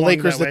made Swung the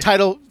Lakers that the way.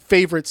 title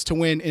favorites to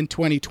win in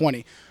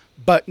 2020.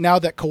 But now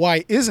that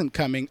Kawhi isn't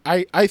coming,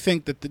 I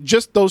think that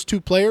just those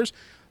two players,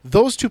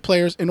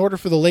 in order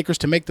for the Lakers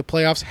to make the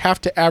playoffs, have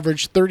to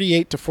average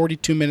 38 to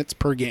 42 minutes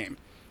per game.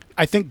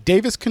 I think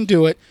Davis can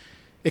do it,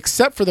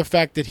 except for the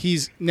fact that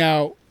he's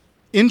now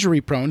injury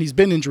prone. He's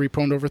been injury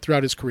prone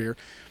throughout his career.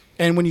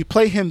 And when you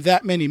play him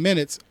that many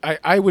minutes,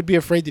 I would be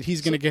afraid that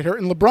he's going to get hurt.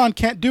 And LeBron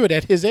can't do it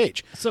at his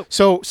age.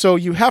 So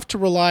you have to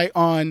rely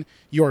on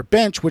your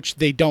bench, which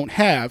they don't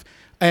have.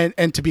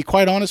 And to be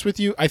quite honest with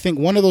you, I think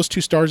one of those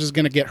two stars is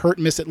going to get hurt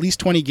and miss at least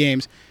 20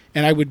 games.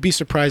 And I would be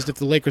surprised if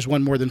the Lakers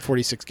won more than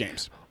 46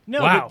 games.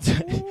 no, Wow.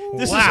 but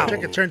this Wow. is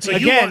Took a turn. So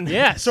Again,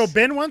 yes. So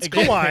Ben wants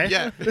Kawhi.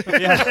 Yeah.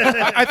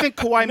 I think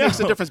Kawhi makes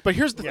a difference. But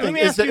here's the Let thing, me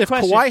is ask that you a if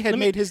question. Kawhi had Let me-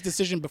 made his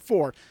decision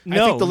before,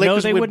 no, I think the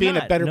Lakers they would be in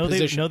not. a better no,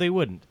 position. No, they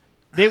wouldn't.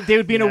 They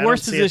would be in Yeah, a I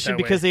worse don't see it position that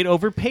because way. they'd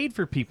overpaid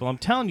for people. I'm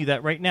telling you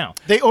that right now.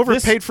 They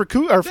overpaid for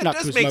not does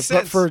Kuzma, make but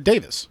sense. for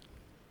Davis.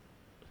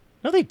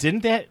 No, they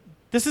didn't.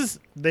 This is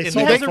They In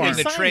sold the- it in for him.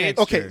 the trade-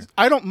 Okay,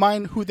 I don't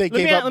mind who they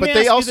gave me- up, let but me they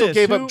ask you also this.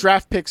 gave Who- up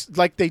draft picks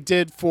like they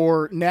did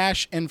for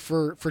Nash and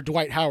for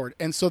Dwight Howard,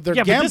 and so they're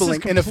Yeah, but this is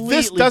gambling. And if this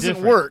completely doesn't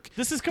different. work,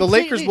 This is the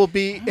Lakers completely- will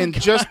be in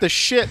just the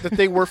shit that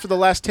they were for the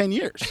last 10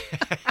 years.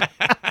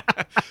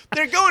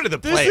 They're going to the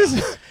This playoffs.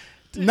 is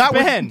Not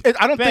Ben. with,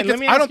 I don't Ben, think let it's,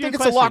 me I ask don't you think a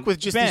it's a lock question. with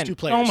just Ben, these two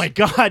players. Oh my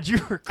God,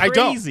 you're I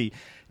don't. crazy.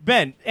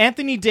 Ben,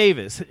 Anthony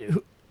Davis.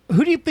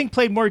 Who do you think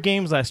played more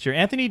games last year?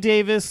 Anthony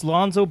Davis,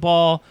 Lonzo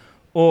Ball,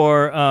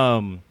 or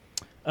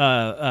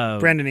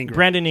Brandon Ingram.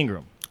 Brandon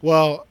Ingram.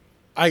 Well,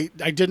 I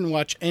didn't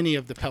watch any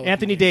of the Pelicans.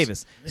 Anthony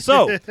Davis.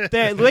 So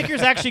the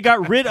Lakers actually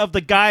got rid of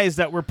the guys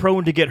that were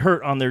prone to get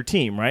hurt on their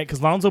team, right?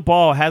 Because Lonzo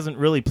Ball hasn't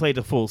really played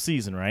a full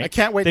season, right? I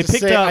can't wait They to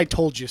picked say up, I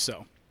told you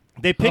so.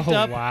 They picked Oh,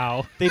 up.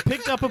 wow. They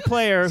picked up a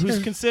player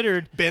who's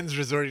considered. Ben's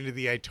resorting to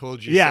the "I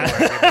told you Yeah.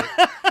 so"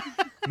 argument.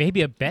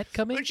 Maybe a bet Why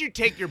coming? don't you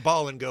take your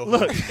ball and go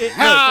Look, home? look,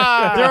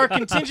 there are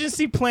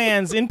contingency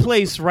plans in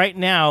place right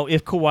now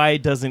if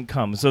Kawhi doesn't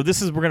come. So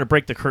we're going to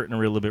break the curtain a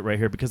little bit right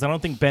here because I don't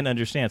think Ben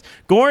understands.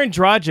 Goran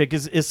Dragic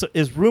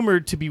is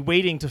rumored to be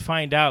waiting to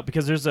find out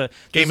because there's a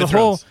Game of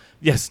whole Thrones.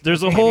 yes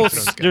there's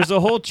a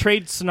whole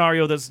trade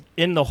scenario that's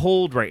in the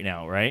hold right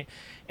now, right?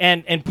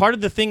 And part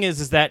of the thing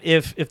is that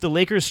if the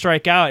Lakers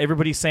strike out,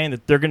 everybody's saying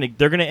that they're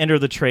gonna enter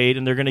the trade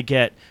and they're gonna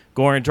get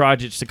Goran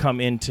Dragic to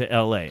come into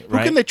LA. Who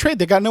Right? can they trade?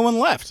 They got no one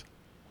left.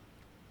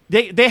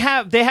 They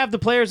have the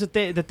players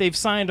that they've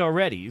signed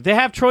already. They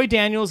have Troy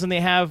Daniels and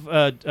they have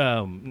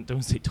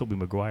don't say Tobey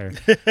Maguire.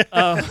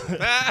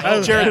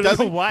 Jared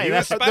Dudley. Why? He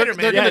was That's- Spider-Man.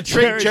 They're Yeah, going to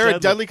trade Jared Dudley.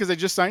 Dudley because they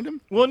just signed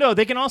him. Well, no,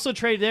 they can also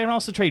trade. They can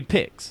also trade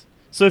picks.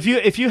 So if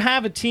you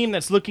have a team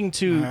that's looking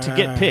to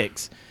get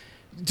picks,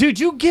 dude,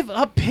 you give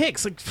up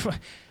picks. Like,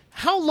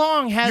 how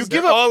long has You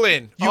give They're up- all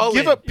in. You all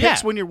give in. up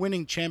picks Yeah. when you're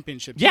winning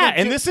championships. You Yeah, don't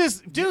and give- this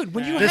is, dude,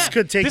 when you This have,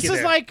 could take this you is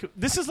there. like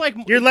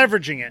You're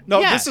leveraging it. No,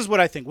 Yeah. this is what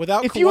I think.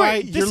 Without If you were-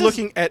 Kawhi, this you're is-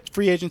 looking at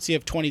free agency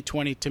of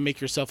 2020 to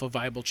make yourself a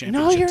viable no,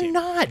 championship you're team.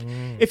 not.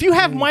 If you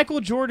have Michael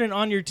Jordan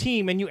on your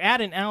team and you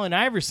add an Allen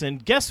Iverson,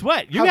 guess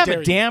what? You How have dare a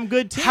you. damn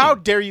good team. How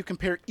dare you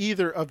compare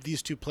either of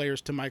these two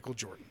players to Michael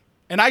Jordan?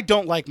 And I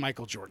don't like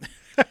Michael Jordan.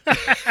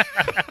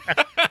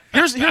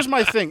 Here's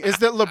my thing: is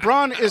that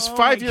LeBron is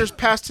 5 years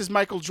past his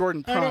Michael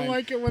Jordan prime.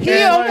 when He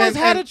And- almost and-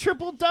 had and- a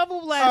triple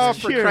double Oh,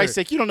 last for year. Christ's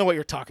sake! You don't know what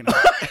you're talking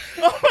about.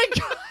 Oh my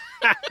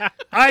God!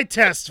 Eye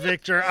test,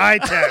 Victor. Eye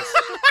test.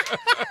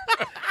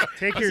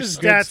 Take your is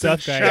good stats and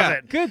stuff, shove guys.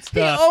 it. Good He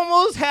stuff.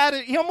 almost had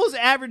it. He almost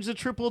averaged a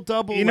triple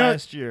double You know-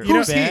 last year. you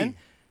know- Ben.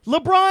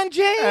 LeBron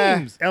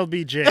James.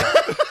 LBJ.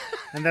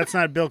 And that's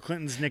not Bill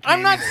Clinton's nickname.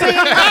 I'm not either.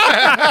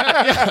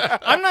 saying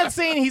I'm not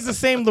saying he's the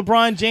same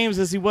LeBron James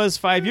as he was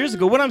 5 years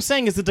ago. What I'm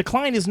saying is the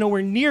decline is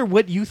nowhere near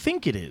what you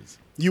think it is.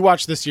 You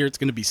watch this year; it's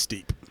going to be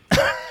steep.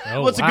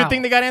 Oh, Well, it's a wow. good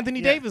thing they got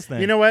Anthony Davis then.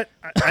 You know what?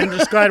 I'm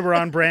just glad we're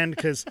on brand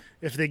because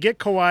if they get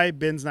Kawhi,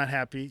 Ben's not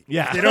happy.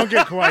 Yeah. If they don't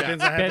get Kawhi,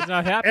 Ben's not happy. Ben's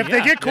not happy. If they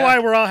yeah. get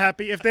Kawhi, we're all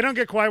happy. If they don't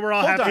get Kawhi, we're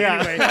all Hold happy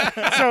on.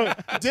 anyway. So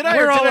Did I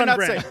or we're all did I on not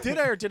brand. say? Did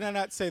I or did I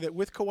not say that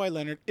with Kawhi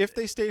Leonard, if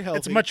they stay healthy,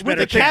 It's much with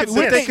better the chance.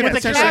 caveat, Yes, they can with a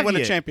essentially win a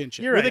caveat.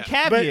 championship. You're With right. a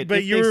caveat, But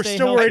if you they were stay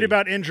still healthy. worried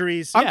about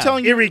injuries. I'm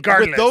telling you,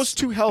 irregardless. with those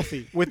two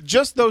healthy, with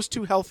just those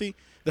two healthy,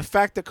 the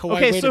fact that Kawhi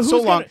Okay, waited so so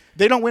who's long, gonna-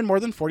 they don't win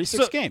more than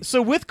 46 so, games.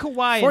 So with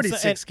Kawhi,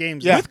 46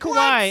 games. Yeah. With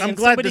Kawhi, I'm and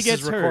glad somebody this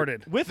gets is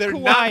recorded. hurt. With They're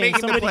not Kawhi, and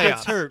making the somebody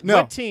gets playoffs. hurt. No.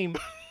 What team?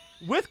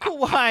 With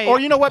Kawhi, Or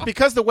you know what?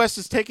 Because the West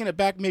is taking it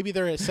back, maybe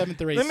they're at 7th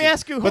or 8th. Let me seed.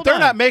 ask you, but hold they're on.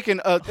 not making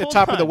a Hold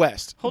top of the on.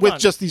 West Hold with on.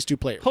 just these two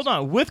players. hold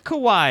on. With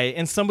Kawhi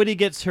and somebody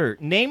gets hurt,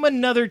 name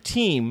another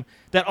team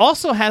that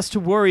also has to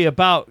worry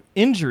about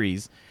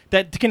injuries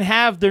that can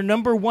have their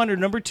number 1 or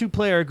number 2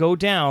 player go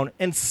down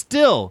and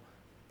still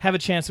have a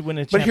chance to win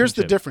a championship. But here's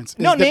the difference.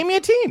 No, is that- name me a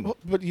team. Well,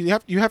 but you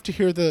have to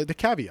hear the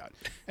caveat.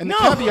 And No,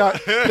 the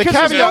caveat, because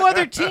there's no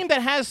other team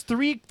that has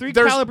three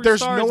caliber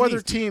there's stars. no at other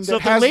least. team So that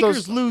if the has Lakers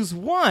those- lose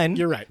one,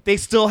 You're right. They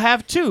still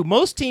have 2.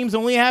 Most teams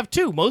only have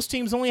 2. Most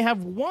teams only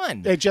have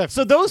 1. Hey Jeff.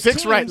 So those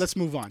Vic's teams, right. Let's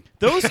move on.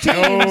 those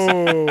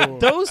teams,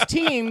 those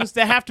teams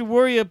that have to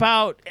worry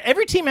about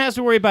every team has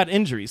to worry about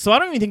injuries. So I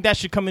don't even think that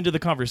should come into the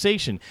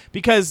conversation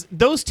because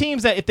those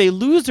teams that if they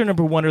lose their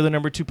number 1 or their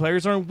number 2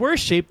 players are in worse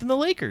shape than the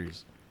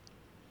Lakers.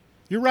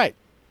 You're right.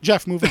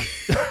 Jeff, move on.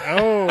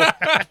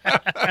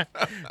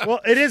 Well,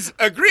 it is.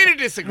 Agree to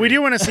disagree. We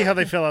do want to see how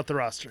they fill out the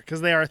roster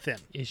because they are thin.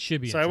 It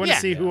should be. So I want to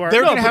see who are.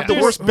 They're No, going to but have the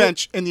there's- worst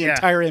bench in the Yeah.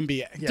 entire NBA.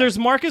 Yeah. There's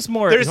Marcus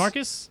Morris.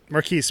 There's-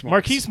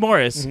 Marquise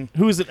Morris.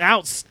 Who is an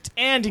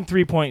outstanding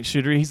 3-point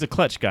shooter. He's a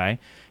clutch guy.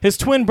 His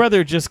twin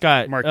brother just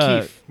got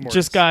Markieff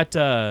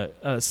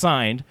Morris.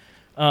 signed,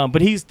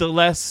 but he's the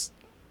less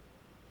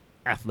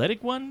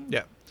athletic one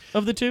Yeah.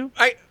 of the two.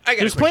 I got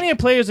There's plenty of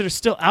players that are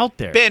still out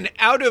there. Ben,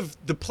 out of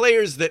the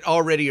players that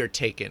already are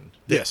taken,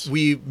 that Yes.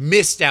 we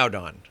missed out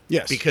on,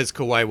 Yes. because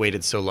Kawhi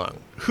waited so long.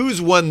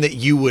 Who's one that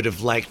you would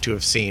have liked to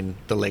have seen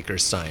the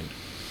Lakers sign?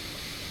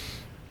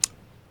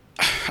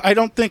 I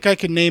don't think I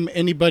can name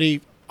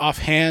anybody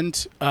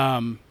offhand,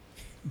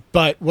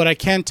 but what I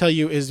can tell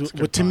you is,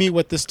 to me,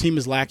 what this team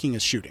is lacking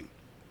is shooting.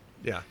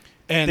 Yeah.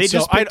 And They so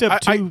just picked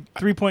up I- two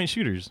 3-point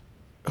shooters,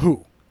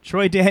 who?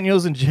 Troy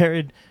Daniels and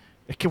Jared.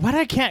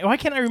 Why can't I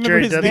remember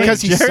Jared his Dudley? name?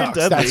 Because he Jared sucks.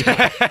 Dudley.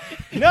 That's why.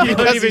 No, He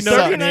doesn't even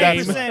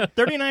suck.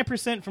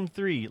 39% from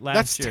 3 last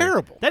That's year.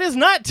 terrible. That is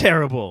not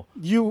terrible.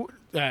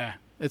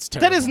 It's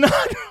terrible. That is not.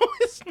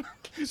 It's not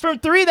from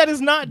 3, that is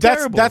not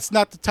terrible. That's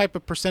not the type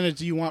of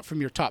percentage you want from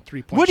your top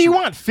 3-point What do you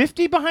shooter. want?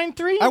 50 behind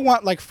 3? I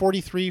want like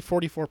 43,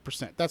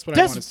 44%. That's what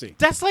I want to see.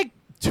 That's like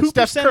 2%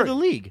 Steph of Curry. the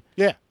league.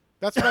 Yeah,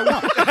 that's what I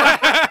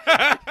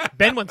want.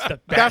 Ben wants the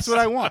best. That's what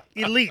I want.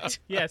 Elite.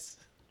 Yes.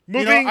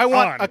 Moving I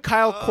want on. a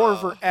Kyle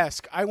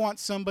Korver-esque. I want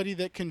somebody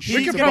that can shoot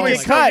He's the going ball. to probably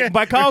get like cut. that.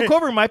 But Kyle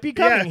Korver might be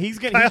coming. Yeah, He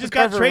Kyle just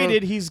got Korver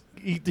traded. He's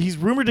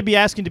rumored to be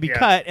asking to be Yeah.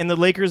 cut, and the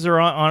Lakers are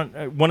on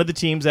one of the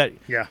teams that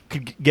Yeah.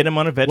 could get him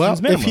on a Well,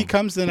 veteran's minimum. if he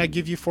comes, then I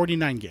give you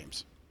 49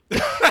 games.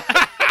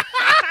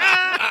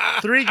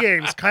 3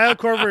 games. Kyle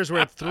Korver is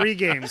worth 3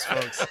 games,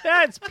 folks.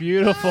 That's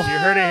beautiful. You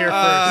heard it here first.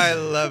 I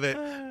love it.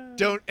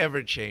 Don't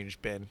ever change,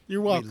 Ben.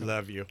 You're welcome. We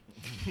love you.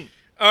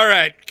 All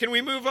right. Can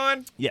we move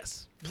on?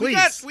 Yes.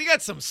 Please. We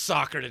got some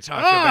soccer to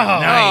talk Oh,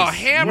 about. nice. Oh,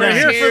 Hammer's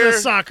We're here for the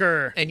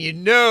soccer. And you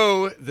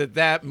know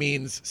that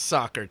means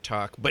soccer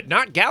talk, but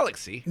not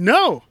Galaxy.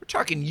 No. We're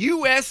talking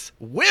U.S.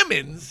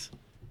 women's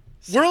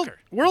soccer.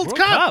 World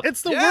Cup. Cup.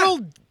 It's the Yeah.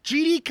 World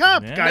GD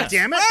Cup. Yeah. God That's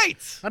damn it.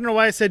 right. I don't know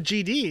why I said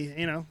GD.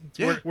 You know,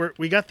 Yeah.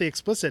 we got the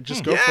explicit.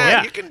 Just go Yeah, for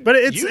it. you can But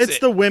it's use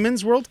it. the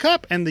Women's World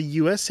Cup, and the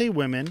USA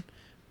women,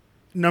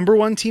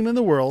 #1 team in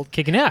the world,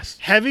 Kicking ass.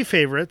 heavy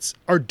favorites,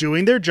 are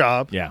doing their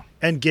job Yeah.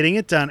 and getting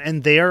it done,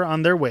 and they are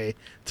on their way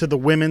to the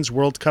Women's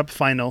World Cup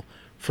final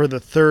for the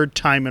 3rd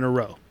time in a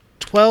row.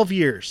 12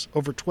 years.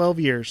 Over 12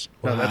 years.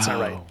 No, that's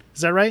not right.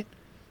 Is that right?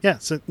 Yeah.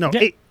 So no,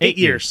 Yeah, 8 8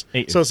 years.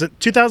 years. 8 So it's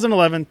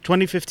 2011,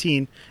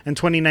 2015, and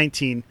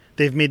 2019.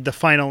 They've made the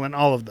final in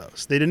all of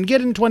those. They didn't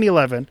get in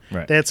 2011.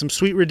 Right. They had some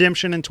sweet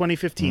redemption in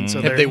 2015.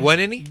 So Have they won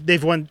any?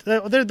 They've won.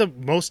 They're the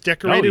most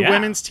decorated Oh, yeah.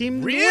 women's team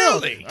in the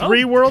Really? world.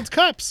 3 World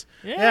Cups.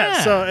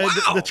 Yeah. So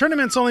Wow. the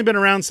tournament's only been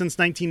around since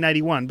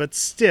 1991, but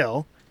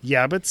still,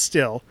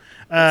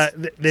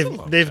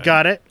 they've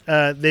got it.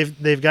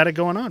 They've got it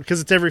going on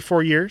because it's every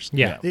 4 years.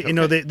 Yeah. You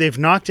know, they've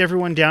knocked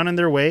everyone down in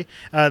their way.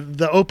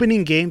 The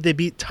opening game, they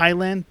beat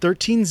Thailand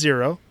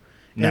 13-0.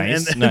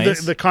 Nice, And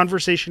nice. the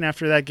conversation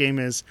after that game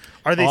is,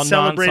 are they All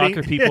celebrating?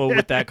 non-soccer people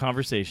with that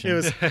conversation. It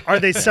was,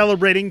 are they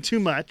celebrating too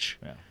much?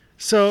 Yeah.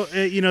 So,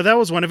 that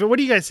was one of it. What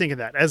do you guys think of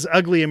that as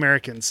ugly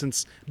Americans?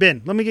 Since,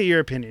 Ben, let me get your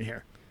opinion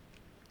here.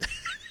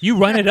 You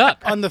run it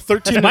up. On the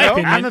 13 my and 0,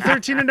 opinion. On the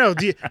 13-0,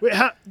 do you,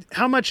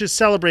 how much is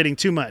celebrating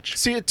too much?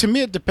 See, to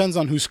me, it depends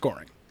on who's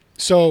scoring.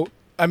 So,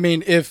 I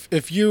mean,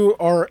 if you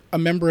are a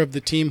member of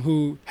the team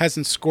who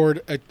hasn't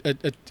scored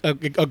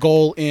a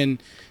goal in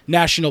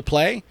national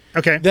play,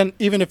 Okay. then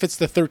even if it's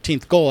the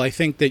 13th goal, I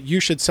think that you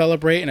should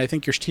celebrate, and I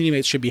think your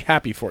teammates should be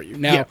happy for you.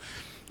 Now, Yeah.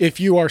 if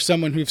you are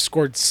someone who's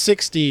scored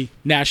 60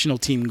 national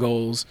team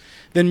goals,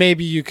 then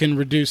maybe you can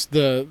reduce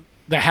the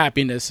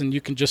happiness and you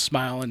can just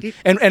smile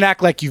and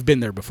act like you've been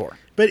there before.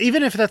 But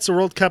even if that's the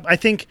World Cup, I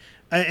think,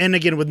 and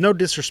again, with no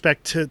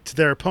disrespect to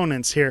their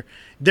opponents here,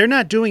 they're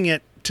not doing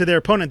it to their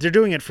opponent. They're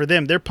doing it for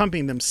them. They're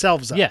pumping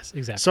themselves up. Yes,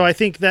 exactly. So I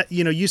think that,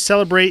 you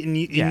celebrate and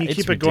you it's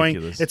keep it going.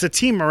 ridiculous. It's a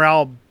team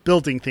morale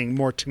building thing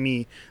more to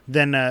me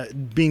than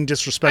being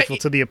disrespectful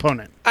to the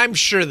opponent. I'm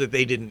sure that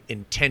they didn't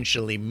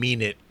intentionally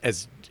mean it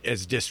as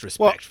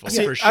disrespectful.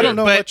 see, for sure. I don't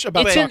know But- much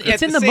about but It's soccer. in at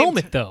the same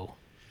moment, though.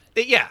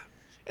 Yeah.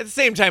 At the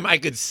same time, I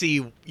could see,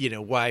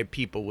 why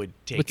people would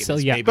take But it so,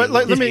 as yeah. maybe But a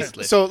little let me.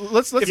 tasteless. So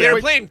let's if they were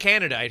equate- playing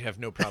Canada, I'd have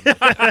no problem.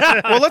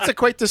 well, let's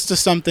equate this to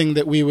something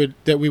that we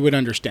would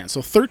understand.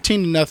 So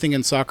 13-0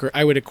 in soccer,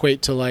 I would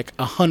equate to like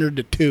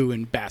 100-2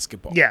 in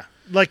basketball. Yeah,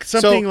 like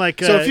something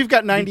like so if you've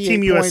got 98 Team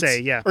points, USA,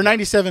 yeah, or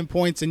 97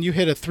 points, and you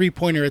hit a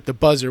 3-pointer at the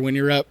buzzer when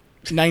you're up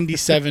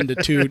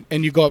 97-2,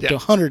 and you go up to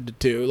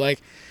 100-2,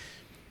 like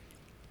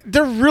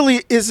there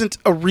really isn't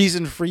a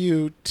reason for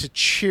you to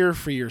cheer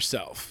for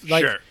yourself.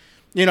 Like, Sure.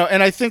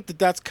 And I think that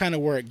that's kind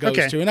of where it goes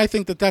Okay. to, and I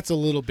think that that's a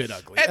little bit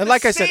ugly. At And the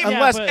like I said, same-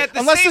 unless but- at the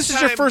unless same this is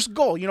your time- first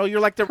goal, you're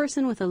like the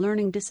Person with a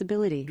learning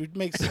disability. who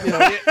makes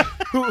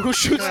who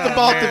shoots the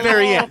ball at the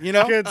very end.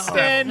 good stuff.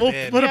 man. We'll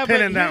put Yeah, a pin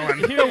but in that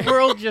one. The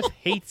world just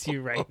hates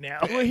you right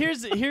now. Well,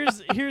 here's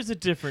the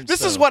difference.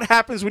 This is though. what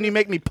happens when you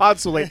make me pod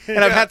so late,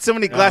 and I've had so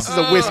many glasses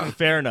of whiskey.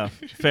 Fair enough.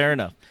 Fair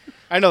enough.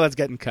 I know that's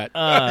getting cut.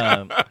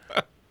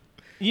 But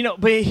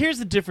here's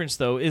the difference,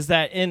 though, is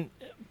that in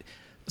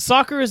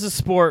soccer is a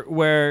sport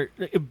where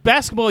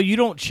basketball, you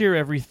don't cheer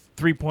every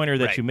three-pointer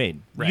that Right. you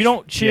made. Right. You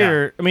don't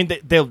cheer. I mean,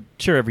 they'll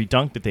cheer every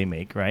dunk that they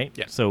make, right?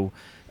 Yeah. So,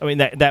 I mean,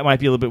 that might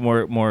be a little bit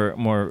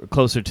more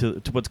closer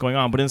to what's going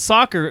on. But in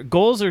soccer,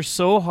 goals are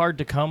so hard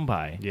to come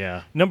by.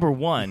 Yeah. Number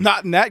one,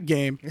 Not in that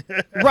game.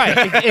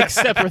 right?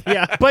 Except for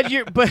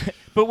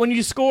but when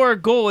you score a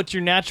goal, it's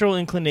your natural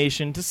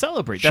inclination to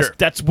celebrate. Sure.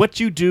 That's what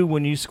you do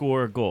when you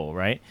score a goal,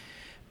 right?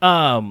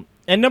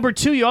 And number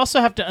two, you also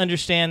have to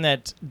understand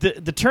that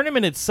the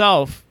tournament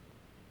itself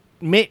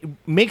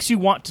makes you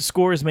want to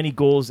score as many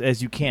goals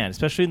as you can,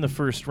 especially in the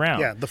first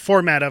round. Yeah, the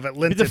format of it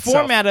lends The itself.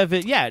 format of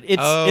it, yeah, it's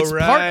part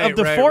right, of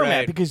the right, format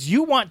right. because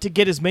you want to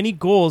get as many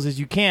goals as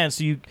you can,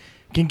 so you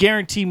can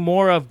guarantee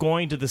more of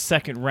going to the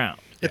second round.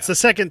 It's the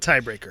second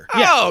tiebreaker.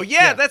 Oh,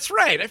 yeah, that's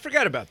right. I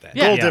forgot about that.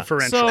 Yeah. Goal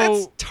differential. So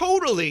That's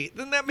totally.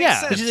 Then that makes Yeah.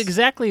 sense. Which is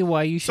exactly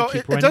why you should So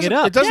keep it running doesn't it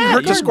up. it doesn't Yeah,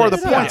 hurt to you score the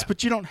run it up. points,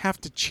 but you don't have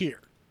to cheer.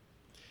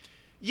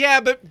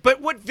 Yeah,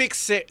 but what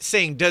Vic's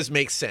saying does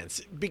make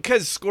sense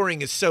because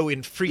scoring is so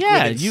infrequent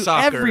yeah, in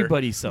soccer.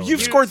 everybody celebrates.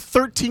 You've scored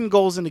 13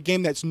 goals in a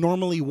game that's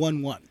normally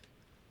 1-1.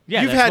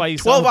 Yeah, You've that's why had you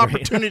 12 celebrate.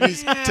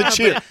 opportunities to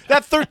cheer.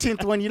 That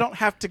 13th one, you don't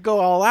have to go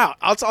all out.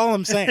 That's all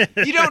I'm saying.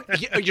 You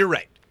don't. You're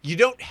right. You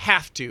don't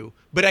have to,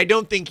 but I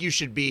don't think you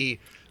should be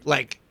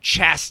like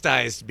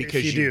chastised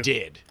because you you do.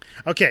 did.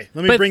 Okay,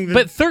 let me bring the.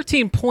 But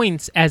 13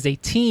 points as a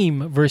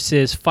team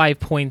versus 5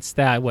 points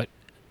that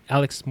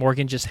Alex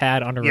Morgan just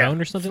had on her Yeah.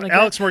 own or something like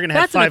Alex that. Morgan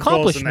had That's 5 an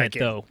goals in that accomplishment, game.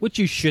 though, which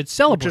you should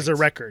celebrate. Which is a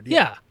record.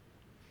 Yeah.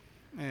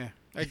 Yeah,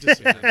 I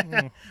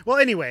disagree. Well,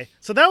 anyway,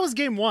 so that was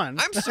game one.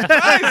 I'm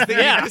surprised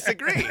that you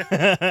disagree.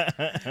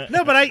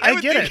 No, but I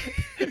would get it.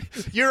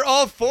 think You're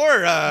all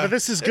for. But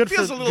this is good it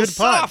feels for a little good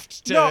pod.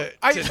 soft to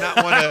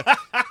not want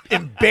to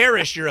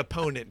embarrass your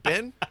opponent,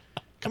 Ben.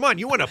 Come on,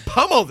 you want to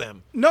pummel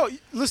them. No,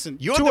 listen.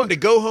 You want them to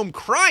go home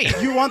crying.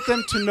 You want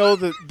them to know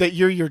that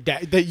you're your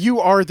dad, that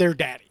you are their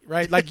daddy,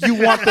 right? Like you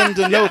want them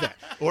to know that.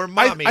 Or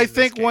mommy. I in this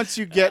think case. once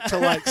you get to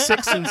like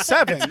 6 and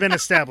 7, It's been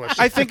established.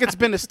 I think it's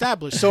been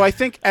established. So I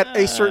think at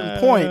a certain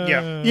point,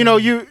 Yeah.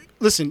 you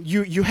listen,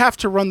 you have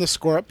to run the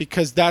score up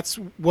because that's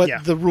what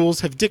Yeah. the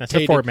rules have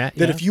dictated. format,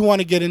 that yeah. if you want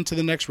to get into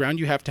the next round,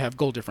 you have to have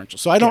goal differential.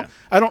 So I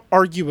don't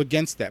argue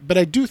against that, but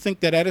I do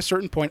think that at a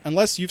certain point,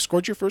 unless you've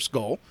scored your first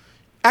goal,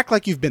 act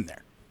like you've been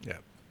there. Yeah.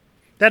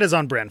 That is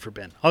on brand for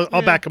Ben.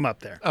 I'll back him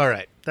up there. All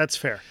right. That's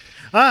fair.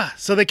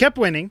 So they kept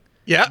winning.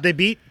 Yeah. They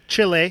beat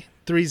Chile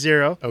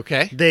 3-0.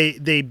 Okay.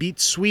 They beat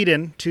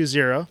Sweden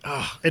 2-0.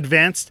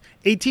 Advanced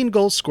 18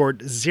 goals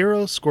scored,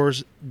 0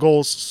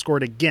 goals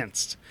scored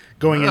against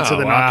going into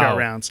the knockout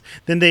rounds.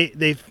 Then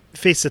they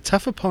faced a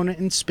tough opponent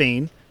in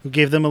Spain who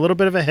gave them a little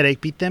bit of a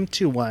headache, beat them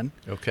 2-1.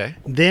 Okay.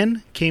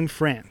 Then came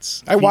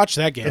France. I watched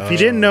that game. If you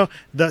didn't know,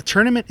 the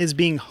tournament is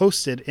being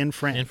hosted in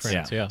France. In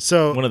France, yeah.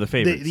 So One of the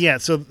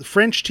favorites. So the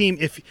French team,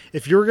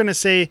 if you're going to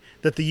say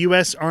that the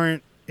U.S.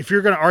 aren't, if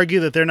you're going to argue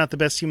that they're not the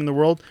best team in the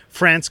world,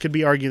 France could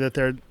be argued that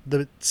they're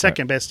the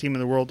second best team in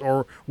the world,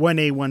 or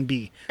 1A,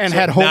 1B, and So-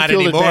 had home not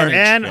field anymore. advantage.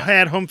 and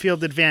had home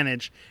field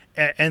advantage.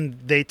 And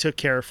they took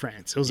care of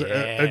France. It was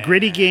a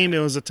gritty game. It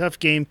was a tough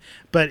game,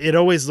 but it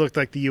always looked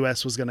like the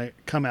U.S. was going to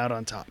come out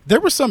on top.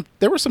 There were some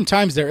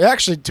times there.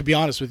 Actually, to be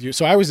honest with you,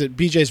 so I was at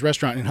BJ's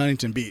restaurant in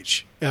Huntington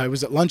Beach. It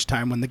was at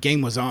lunchtime when the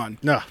game was on.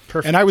 No,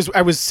 perfect. And I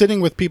was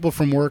sitting with people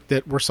from work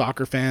that were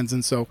soccer fans,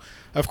 and so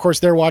of course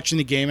they're watching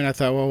the game, and I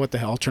thought, well, what the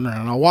hell? I'll turn around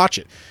and I'll watch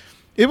it.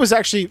 It was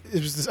I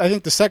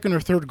think the second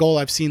or third goal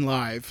I've seen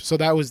live. So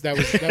that was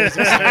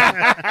exciting.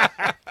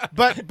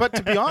 But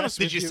to be honest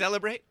Did with you you,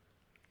 celebrate?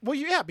 well,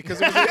 yeah,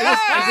 because it was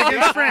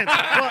against France.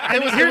 Well,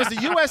 it was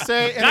the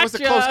USA, and it was a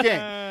close game.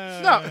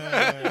 No,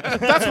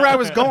 that's where I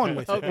was going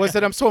with it. Was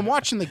that I'm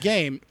watching the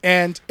game,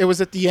 and it was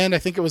at the end. I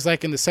think it was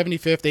like in the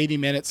 75th, 80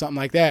 minutes, something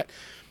like that.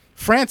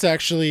 France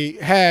actually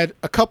had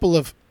a couple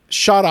of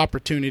shot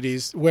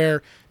opportunities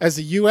where, as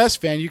a U.S.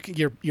 fan,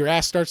 your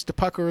ass starts to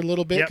pucker a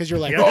little bit Yep. because you're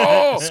like, Yep.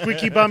 oh,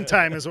 Squeaky bum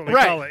time is what we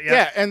right, call it.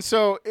 yeah. And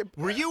so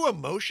Were you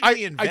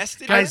emotionally I-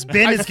 invested? Guys, in?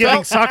 Ben I is giving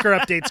felt- soccer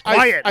updates.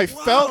 Quiet. I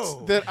Whoa.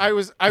 felt that I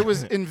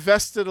was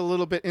invested a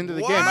little bit into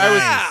the game.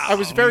 Wow. I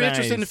was very Nice.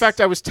 interested. In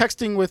fact, I was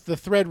texting with the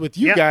thread with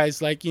you Yeah.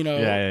 guys, like, you know,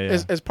 Yeah.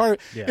 as part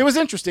of Yeah. it was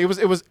interesting.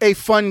 It was a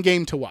fun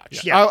game to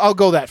watch. Yeah. I'll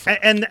go that far.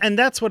 and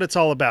that's what it's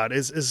all about.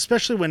 Is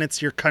especially when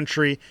it's your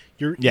country,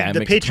 Yeah, it the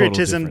makes a total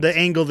patriotism, the difference.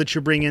 angle that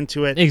you bring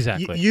into it.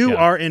 Exactly, You yeah.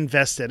 are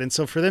invested, and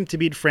so for them to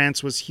beat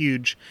France was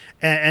huge,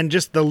 and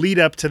just the lead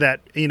up to that.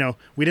 You know,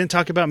 we didn't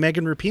talk about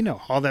Megan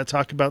Rapinoe. All that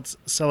talk about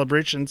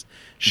celebrations.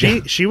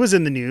 She was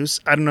in the news.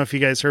 I don't know if you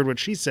guys heard what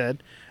she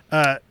said.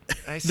 I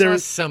there- saw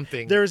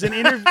something. There was an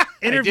interview.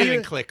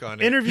 didn't click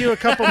on it. Interview a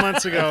couple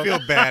months ago. I feel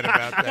bad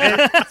about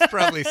that. It's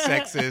probably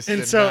sexist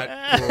and, so-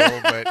 not cool,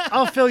 but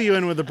I'll fill you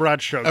in with the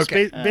broad strokes.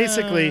 Okay.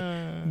 Basically,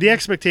 the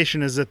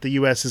expectation is that the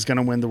U.S. is going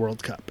to win the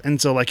World Cup. And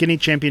so, like any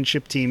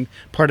championship team,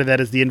 part of that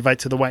is the invite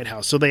to the White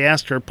House. So they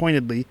asked her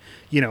pointedly,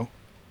 you know,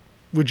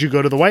 would you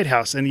go to the White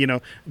House? And, you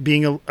know,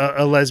 being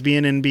a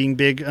lesbian and being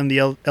big on the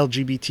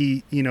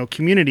LGBT, you know,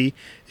 community,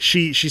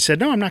 she said,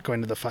 no, I'm not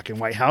going to the fucking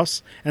White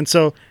House. And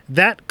so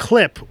that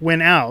clip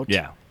went out.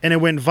 Yeah. And it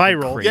went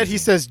viral. Crazy. Yet he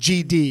says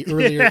GD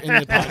earlier in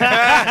the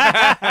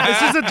podcast.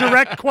 This is a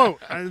direct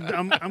quote.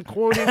 I'm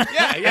quoting.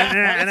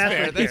 yeah, And that's that's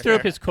fair. what He That's threw fair.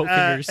 up his coat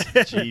fingers.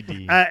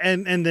 GD.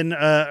 And then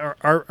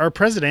our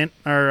president,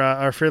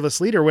 our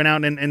fearless leader, went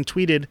out and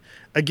tweeted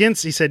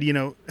against. He said, you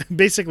know,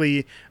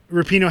 basically,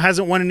 Rapinoe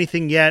hasn't won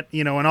anything yet,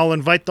 you know, and I'll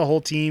invite the whole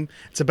team.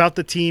 It's about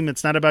the team.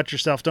 It's not about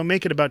yourself. Don't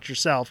make it about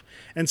yourself.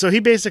 And so he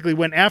basically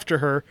went after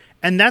her,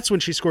 and that's when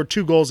she scored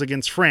 2 goals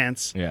against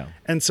France. Yeah.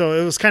 And so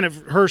it was kind of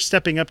her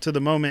stepping up to the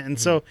moment. And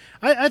so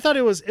I thought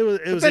it was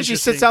But then she interesting.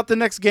 sits out the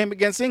next game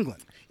against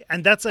England.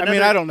 And that's another. I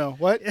mean, I don't know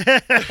what.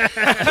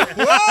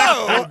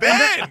 Whoa,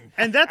 Ben!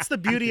 And that's the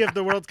beauty of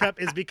the World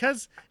Cup is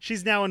because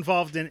she's now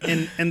involved in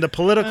the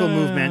political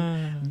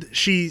movement.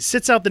 She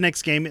sits out the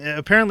next game.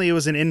 Apparently, it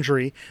was an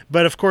injury,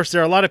 but of course,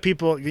 there are a lot of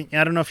people.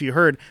 I don't know if you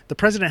heard. The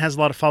president has a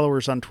lot of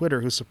followers on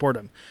Twitter who support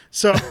him.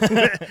 So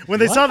when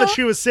they saw that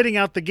she was sitting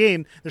out the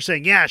game, they're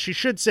saying, "Yeah, she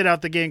should sit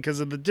out the game because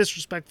of the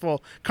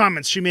disrespectful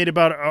comments she made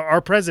about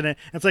our president."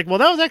 And it's like, well,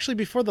 that was actually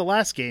before the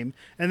last game,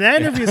 and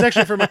that interview is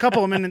actually from a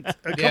couple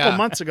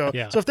months ago.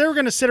 Yeah. So if they were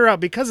going to sit her out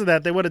because of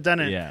that, they would have done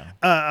it Yeah.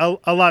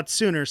 a lot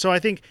sooner. So I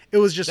think it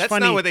was just That's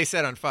funny. not what they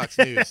said on Fox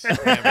News.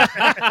 Remember?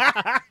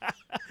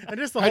 And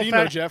just the How whole do you know,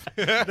 fact Jeff?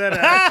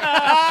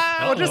 that,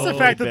 well, just the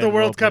fact that Ben, the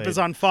World well Cup played. is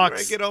on Where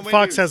Fox. I get all my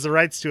Fox news. has the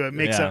rights to it.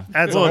 Makes Yeah. it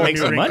adds Well, a it whole makes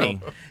new them wrinkle. money.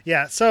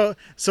 Yeah. So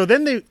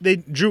then they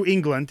drew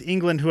England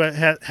who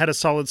had a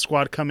solid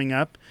squad coming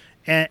up.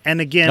 And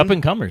again, Up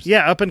and comers.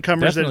 Yeah, up and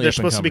comers. Definitely They're up and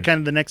supposed to be comers. kind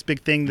of the next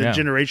big thing, the Yeah.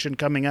 generation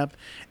coming up.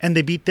 And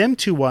they beat them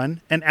 2-1.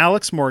 And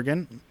Alex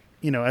Morgan,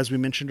 you know, as we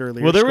mentioned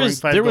earlier, Well, there scoring was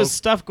 5 there was goals.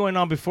 stuff going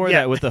on before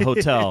Yeah. that with the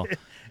hotel.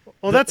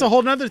 Well, that's a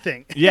whole nother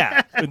thing.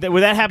 Yeah, when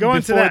that happened Go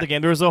into before that. the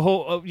game, there was a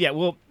whole. Yeah,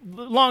 well,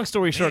 long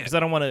story short, because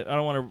I don't want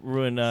to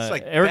ruin. It's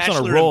like Eric's on a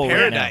Bachelor roll in right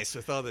now. Paradise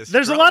with all this.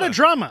 There's a lot of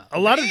drama, a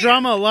lot of Man.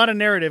 drama, a lot of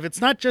narrative.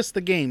 It's not just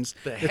the games;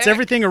 The it's heck?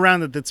 everything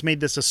around it that's made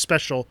this a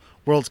special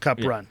World Cup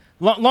run.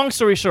 Long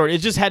story short, it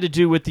just had to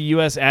do with the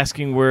U.S.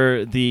 asking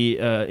where the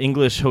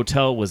English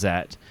hotel was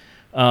at,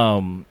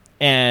 and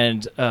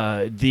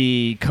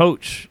the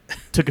coach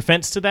took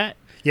offense to that.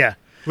 Yeah,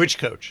 Which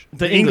coach?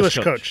 the English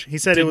coach. He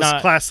said did it was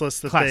not-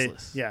 classless.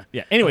 Classless.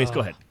 Yeah. Anyways, go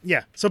ahead.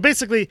 Yeah. So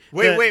basically,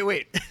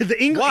 Wait.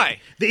 The Why?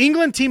 The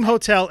England team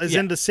hotel is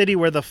Yeah. in the city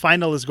where the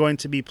final is going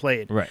to be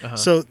played. Right.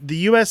 So the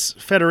U.S.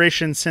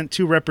 Federation sent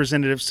 2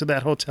 representatives to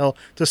that hotel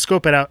to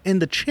scope it out in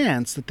the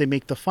chance that they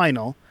make the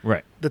final,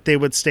 Right. that they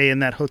would stay in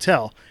that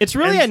hotel. It's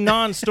really And- a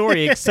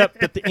non-story, except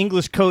that the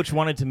English coach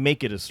wanted to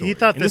make it a story. He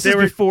thought And that this they is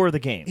were- before the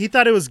game. He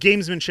thought it was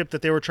gamesmanship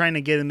that they were trying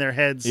to get in their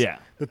heads. Yeah.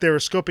 That they were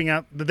scoping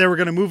out, that they were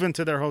going to move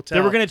into their hotel.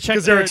 They were going to check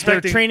 'cause they were their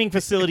expecting, training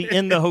facility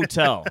in the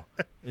hotel.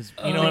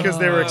 because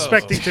they were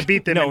expecting to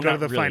beat them no, and go to not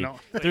the really. final.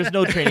 There's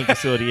no training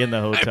facility in the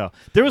hotel.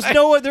 There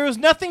was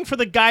nothing for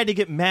the guy to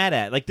get mad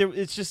at. Like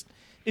it's just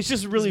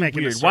really making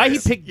a weird. Why he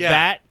circus. picked Yeah.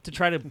 that to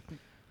try to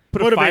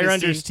put a Motivate fire his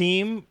under team. his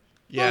team?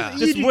 Yeah.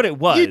 Just what it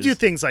was. You do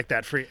things like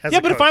that for as Yeah,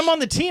 a but if coach. I'm on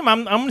the team,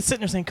 I'm sitting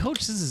there saying, "Coach,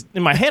 this is."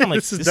 In my head, I'm like,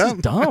 This is "This is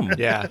dumb." dumb."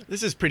 Yeah.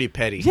 This is pretty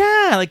petty.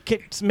 Yeah,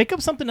 like make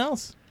up something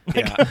else.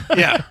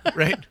 Yeah.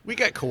 Right. We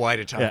got Kawhi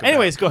to talk Yeah. about.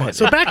 Anyways, go ahead.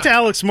 So back to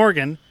Alex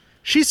Morgan.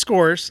 She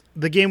scores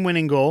the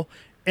game-winning goal,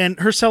 and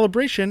her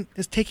celebration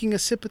is taking a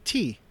sip of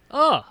tea.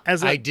 Oh,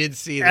 As a, I did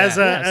see that. as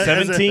a- Yeah, as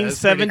a-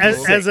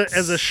 1776.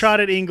 as a shot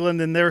at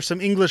England, and there were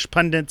some English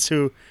pundits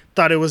who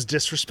thought it was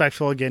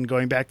disrespectful. Again,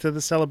 going back to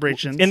the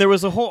celebrations. And there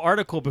was a whole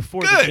article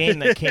before the Good. game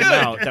that came Good.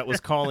 out that was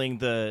calling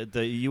the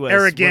U.S.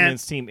 Arrogant.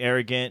 women's team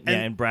arrogant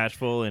and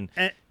bashful and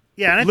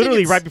yeah, and I think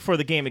literally it's- right before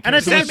the game. It and came I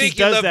out. think- So Does that she make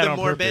you does love that them on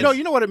more, purpose. Ben? No,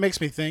 you know what it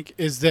makes me think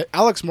is that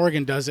Alex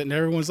Morgan does it, and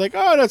everyone's like,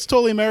 "Oh, that's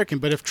totally American."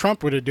 But if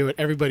Trump were to do it,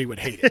 everybody would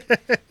hate it.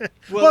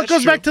 Well, it that's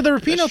goes true. back to the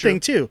That's Rapinoe true. thing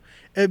too.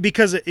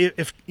 because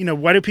if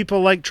why do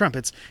people like Trump?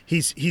 It's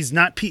he's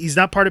not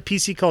part of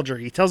PC culture.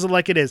 He tells it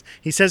like it is.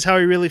 He says how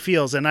he really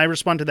feels, and I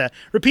respond to that.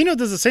 Rapinoe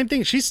does the same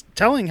thing. She's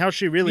telling how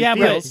she really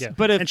feels,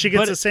 but and she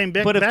gets the same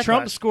But if backlash.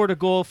 Trump scored a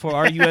goal for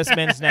our U.S.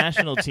 men's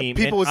national team,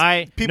 People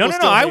I still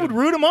I hate would him.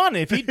 root him on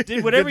if he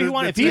did whatever he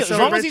wanted. As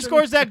long as he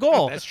scores that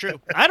goal, That's true.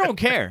 I don't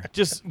care.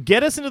 Just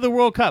get us into the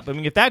World Cup. I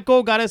mean, if that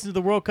goal got us into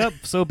the World Cup,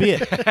 so be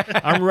it.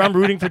 I'm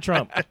rooting for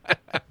Trump.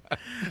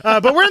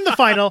 But we're in the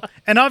final,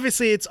 and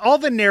obviously it's all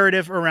the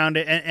narrative around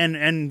it,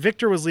 and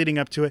Victor was leading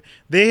up to it.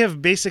 They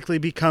have basically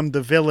become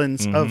the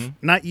villains of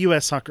not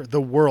U.S. soccer,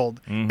 the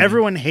world.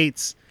 Everyone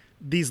hates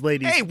these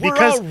ladies. Hey, we're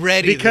because,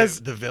 already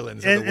because the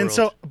villains and, of the world. and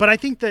so, but I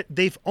think that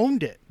they've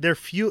owned it. They're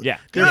fueled. Yeah,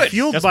 they're good.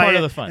 fueled That's by part it,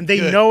 of the fun. and they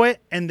Good. know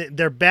it, and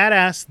they're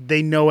badass.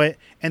 They know it,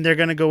 and they're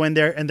going to go in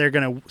there and they're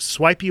going to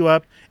swipe you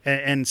up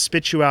and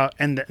spit you out,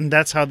 and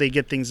that's how they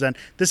get things done.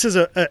 This is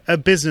a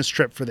business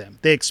trip for them.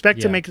 They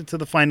expect to make it to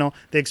the final.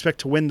 They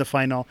expect to win the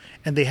final,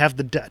 and they have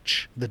the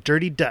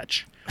Dirty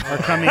Dutch. Are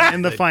coming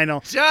in the final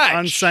Dutch.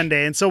 on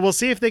Sunday, and so we'll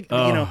see if they,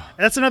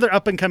 that's another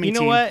up and coming You know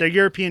team. what? They're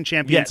European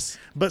champions, Yes.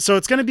 but so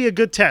it's going to be a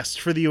good test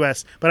for the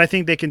U.S. But I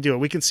think they can do it.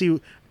 We can see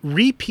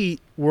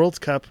repeat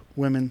World Cup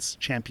women's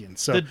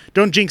champions. So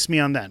don't jinx me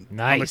on that. On the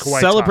Nice.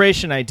 Kawhi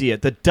Celebration idea.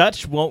 The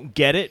Dutch won't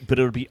get it, but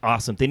it would be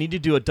awesome. They need to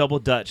do a double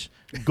Dutch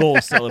goal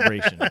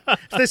celebration. talk.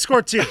 If they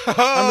score 2 on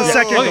the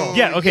second Okay, goal.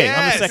 yeah, okay.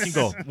 Yes. On the second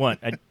goal, one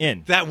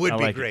in. That would I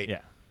be like it. great.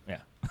 Yeah.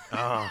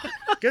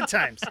 Good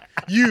times.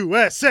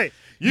 USA.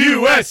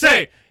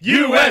 USA!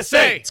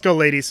 USA! Let's go,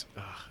 ladies.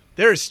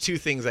 There's 2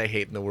 things I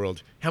hate in the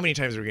world. How many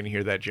times are we going to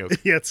hear that joke?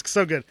 Yeah, it's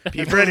so good.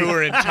 People who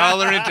are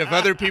intolerant of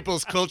other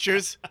people's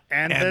cultures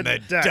And the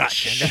Dutch.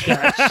 Dutch.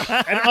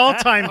 An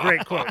all-time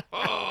great quote.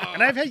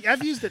 And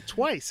I've used it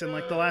twice in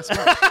like the last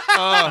month.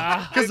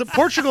 Because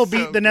Portugal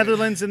beat the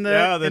Netherlands in the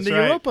Yeah, that's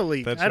right. Europa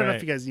League. That's I don't know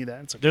right. if you guys knew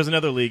that. It's okay. There's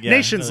another league. Yeah,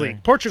 Nations another-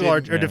 League. Portugal are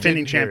Didn't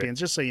defending hear it. champions,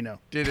 just so you know.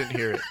 Didn't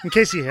hear it. In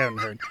case you haven't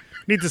heard.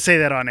 Need to say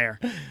that on air.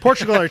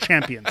 Portugal are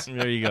champions.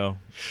 There you go.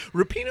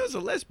 Rapinoe's a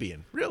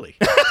lesbian. Really?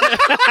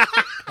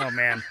 Oh,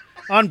 man.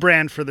 On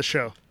brand for the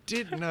show.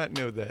 Did not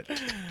know that.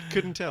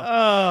 Couldn't tell.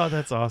 Oh,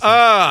 that's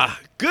awesome.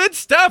 Good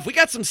stuff. We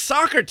got some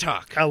soccer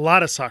talk. A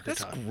lot of soccer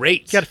That's talk.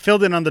 great. Got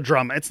filled in on the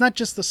drama. It's not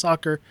just the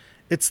soccer.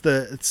 It's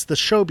the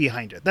show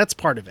behind it. That's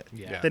part of it.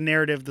 Yeah. The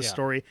narrative, the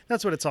story.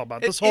 That's what it's all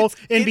about. It- this whole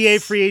it's- NBA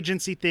it's- free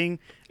agency thing.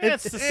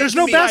 It's the There's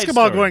no side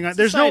basketball story. going on. It's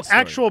a There's no side story.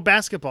 actual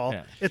basketball.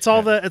 Yeah. It's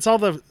all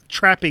the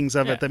trappings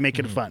of it that make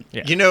it fun.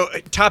 Yeah. You know,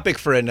 a topic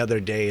for another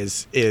day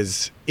is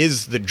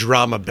the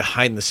drama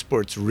behind the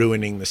sports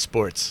ruining the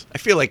sports. I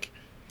feel like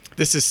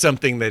this is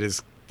something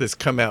that's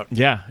come out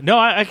Yeah. No,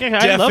 I love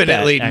that,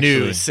 definitely new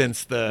actually.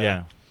 since the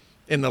Yeah.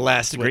 in the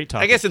last great I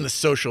topic. guess in the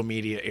social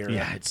media era.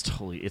 Yeah, it's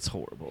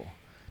horrible.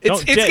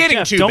 It's getting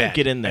Jeff, too don't bad.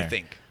 get in there. I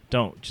think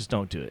Don't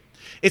do it.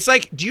 it's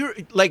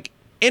like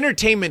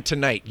Entertainment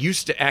Tonight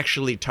used to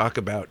actually talk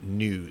about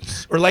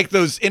news, or like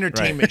those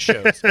entertainment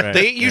shows. Right,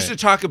 They used right.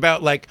 to talk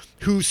about like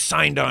who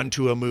signed on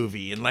to a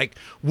movie and like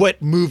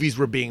what movies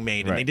were being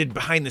made, and Right. they did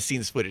behind the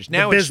scenes footage.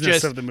 Now it's business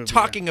just of the movie,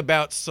 talking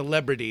about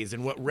celebrities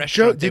and what Joe,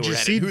 restaurant they did you were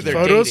at see and who they're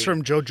photos dating.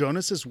 from Joe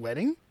Jonas's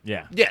wedding?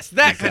 Yeah. Yes,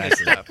 that kind of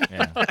Exactly.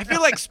 stuff. Yeah. I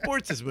feel like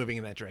sports is moving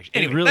in that direction. It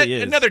Anyway, really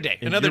is. Another day.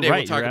 And Another you're day right.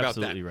 we'll talk You're about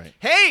absolutely that. right.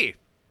 Hey,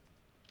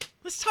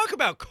 let's talk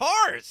about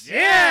cars.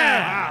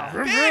 Yeah.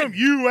 Vroom, vroom,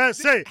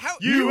 USA.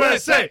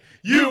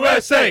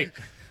 USA.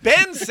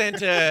 Ben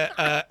sent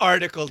a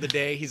article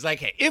today. He's like,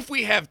 hey, if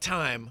we have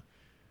time,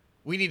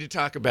 we need to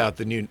talk about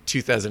the new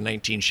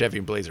 2019 Chevy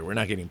Blazer. We're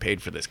not getting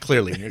paid for this,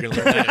 clearly. And you're going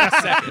to learn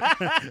that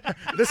in a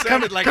second. This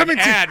Sounded like coming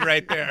an ad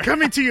right there.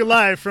 coming to you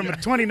live from a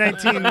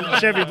 2019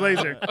 Chevy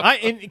Blazer.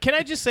 And can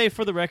I just say,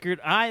 for the record,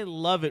 I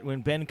love it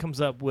when Ben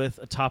comes up with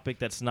a topic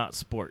that's not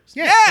sports.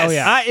 Yeah. Yes. Oh,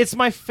 yeah. It's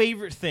my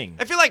favorite thing.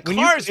 I feel like When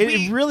cars,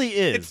 it really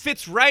is. It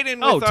fits right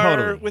in Oh, with our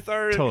totally. with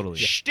our Totally.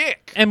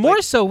 shtick. And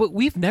more so,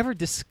 we've never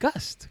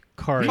discussed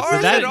cars.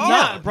 Cars that at all.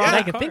 not Yeah. that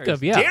I can think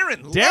of. Yeah.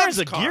 Darren Darren's loves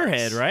a cars.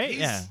 gearhead, right?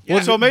 He's- Yeah.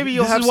 Well, so maybe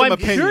you'll this have is why some I'm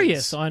opinions.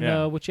 curious on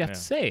Yeah. what you have Yeah. to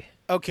say.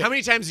 Okay. How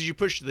many times did you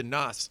push the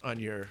NOS on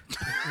your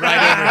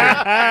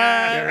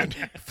ride over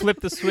here? Flip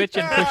the switch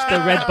and push the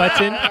red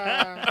button.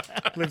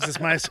 Lives his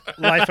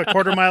life a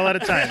quarter mile at a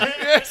time.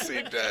 Yes,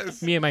 he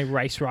does. Me and my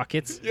rice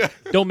rockets.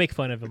 Don't make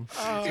fun of him.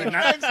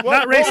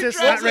 Not racist.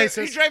 Not He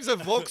racist. drives a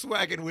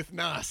Volkswagen with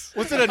NOS.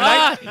 Was it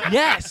a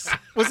Yes.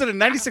 was it a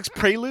 '96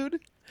 Prelude?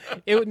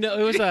 It was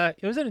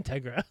an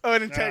Integra. Oh,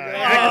 an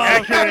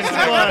Integra.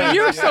 But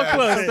you were so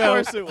close,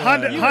 though.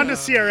 Honda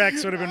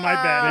CRX would have been my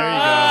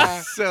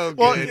bet. So good.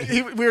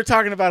 Well, we were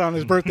talking about it on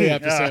his birthday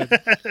episode.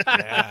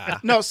 Yeah.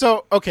 No,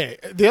 so okay.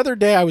 The other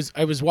day I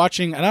was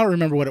watching, and I don't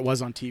remember what it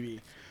was on TV,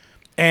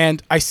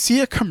 and I see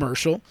a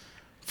commercial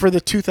for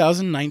the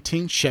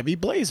 2019 Chevy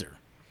Blazer,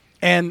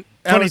 and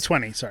I was-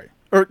 2020. Sorry.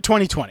 or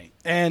 2020,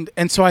 and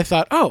so I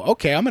thought, oh,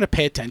 okay, I'm going to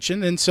pay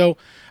attention, and so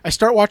I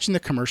start watching the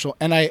commercial,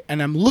 and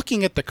I'm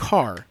looking at the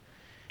car,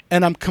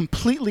 and I'm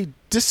completely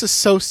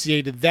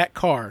disassociated that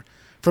car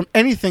from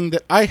anything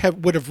that I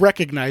would have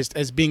recognized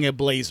as being a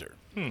Blazer.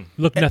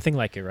 Look nothing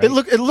like it, right?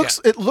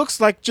 It looks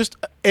like just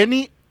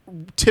any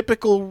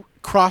typical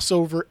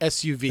crossover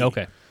SUV.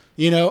 Okay.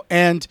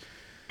 And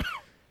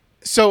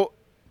so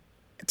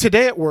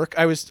today at work,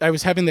 I was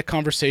having the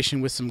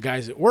conversation with some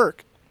guys at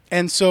work,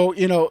 and so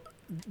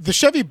the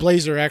Chevy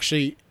Blazer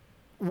actually,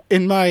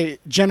 in my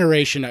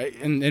generation,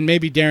 and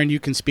maybe Darren, you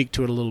can speak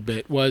to it a little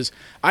bit. Was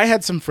I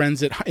had some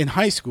friends in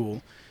high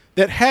school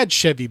that had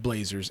Chevy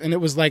Blazers, and it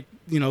was like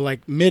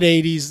mid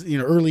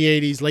 '80s, early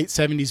 '80s, late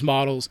 '70s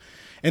models,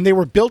 and they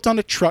were built on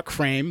a truck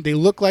frame. They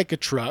look like a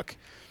truck.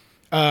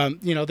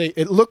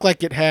 It looked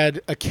like it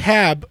had a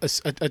cab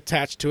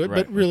attached to it,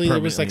 Right, but really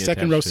it was like permanently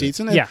second row attached to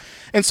it. seats.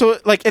 And so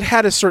like it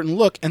had a certain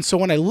look. And so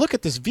when I look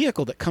at this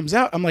vehicle that comes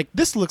out, I'm like,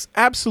 this looks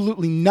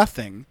absolutely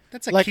nothing.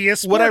 That's a like Kia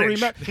what I Sportage.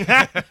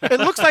 remember. It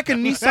looks like a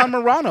Nissan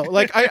Murano.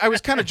 Like I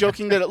was kind of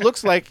joking that it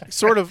looks like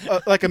sort of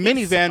like a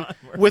minivan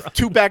with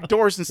two back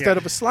doors instead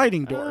of a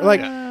sliding door.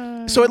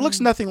 So it looks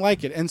nothing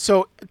like it. And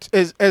so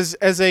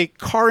as a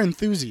car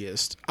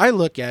enthusiast, I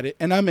look at it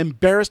and I'm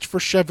embarrassed for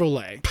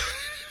Chevrolet.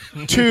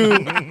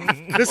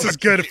 This is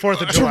good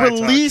 4th of July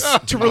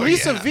to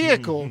release a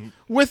vehicle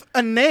with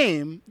a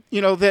name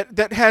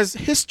that has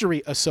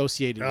history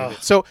associated with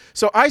it.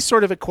 So I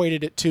sort of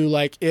equated it to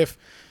like if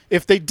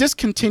they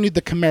discontinued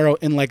the Camaro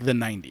in like the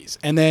 90s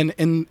and then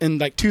in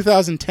like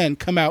 2010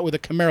 come out with a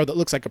Camaro that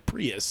looks like a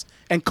Prius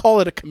and call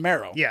it a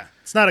Camaro. Yeah,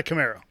 it's not a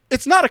Camaro.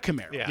 It's not a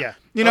Camaro. Yeah.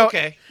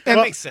 Okay, that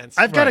Well, makes sense.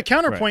 I've got a Right,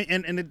 counterpoint,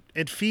 and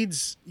it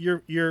feeds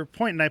your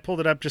point, and I pulled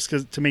it up just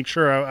to make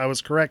sure I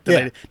was correct, that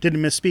Yeah. I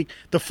didn't misspeak.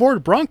 The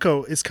Ford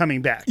Bronco is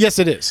coming back. Yes,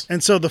 it is.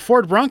 And so the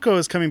Ford Bronco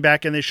is coming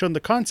back, and they showed the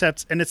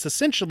concepts, and it's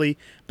essentially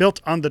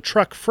built on the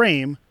truck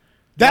frame.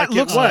 That like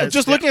looks it was.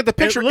 just looking at the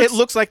picture, it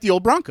looks like the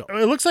old Bronco.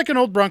 It looks like an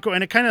old Bronco,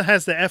 and it kind of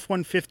has the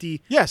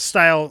F-150 Yes.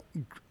 style,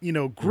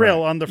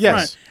 grill on the front,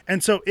 Yes.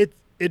 and so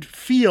it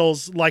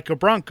feels like a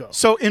Bronco.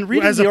 So in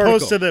reading as the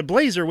opposed article, to the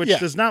Blazer, which Yeah.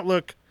 does not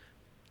look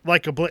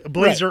like a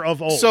Blazer Right.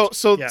 of old.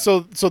 So Yeah.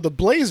 the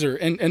Blazer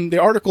and the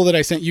article that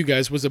I sent you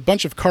guys was a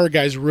bunch of car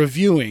guys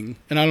reviewing,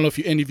 and I don't know if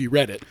any of you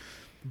read it,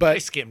 but I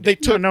skimmed they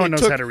it. took no one they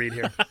knows took- how to read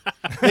here.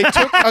 They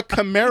took a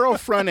Camaro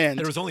front end.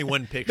 There was only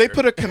one picture. They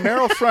put a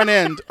Camaro front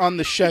end on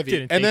the Chevy,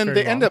 Didn't and take then very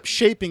they end long. up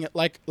shaping it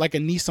like a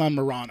Nissan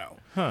Murano.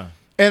 Huh.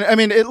 And I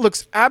mean, it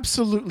looks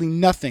absolutely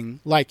nothing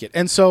like it.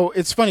 And so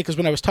it's funny because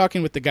when I was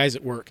talking with the guys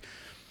at work,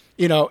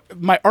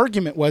 my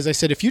argument was, I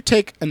said, if you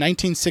take a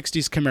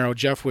 1960s Camaro,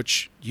 Jeff,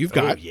 which you've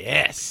got, Oh,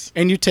 yes.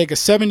 and you take a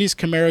 70s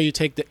Camaro, you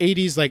take the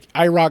 80s like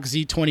IROC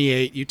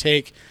Z28, you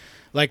take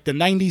like the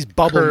 90s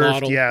bubble Curved,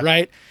 model, yeah.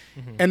 right?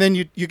 And then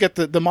you get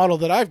the model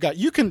that I've got.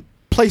 You can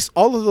place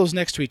all of those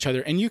next to each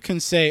other, and you can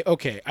say,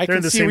 okay, I They're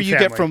can the see same where you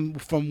get family.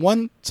 from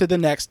one to the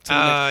next. To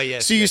the next.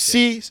 Yes, So you yes,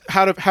 see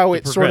how it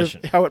sort of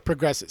progression. how it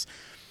progresses.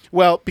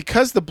 Well,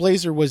 because the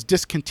Blazer was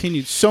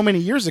discontinued so many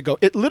years ago,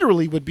 it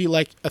literally would be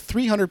like a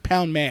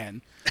 300-pound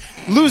man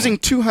losing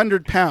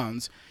 200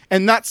 pounds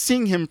and not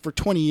seeing him for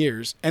 20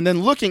 years, and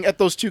then looking at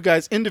those two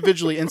guys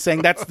individually and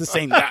saying that's the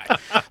same guy.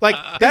 Like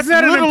that's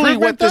that an literally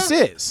what improvement, this though?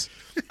 is.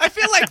 I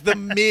feel like the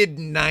mid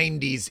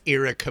 '90s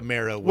era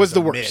Camaro Was was the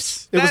a worst.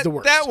 miss. It was That- the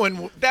worst.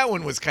 That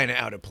one was kind of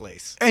out of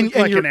place. And Looked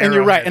like you're an and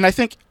you're right. Arrowhead. And I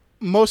think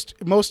most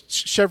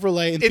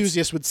Chevrolet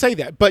enthusiasts would say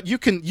that. But you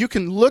can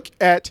look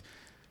at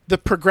the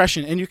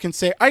progression and you can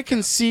say, I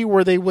can see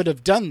where they would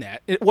have done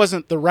that. It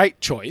wasn't the right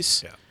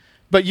choice, Yeah.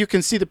 but you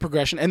can see the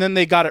progression. And then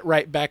they got it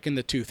right back in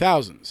the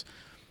 2000s.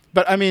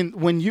 But I mean,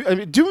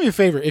 do me a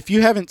favor, if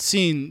you haven't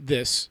seen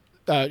this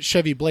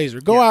Chevy Blazer,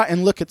 go out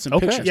and look at some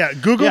Okay. pictures. Yeah,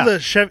 Google Yeah. the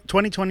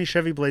 2020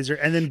 Chevy Blazer,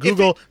 and then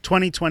Google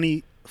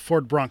 2020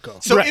 Ford Bronco.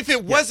 So Right. if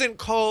it wasn't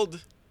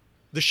called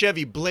the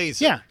Chevy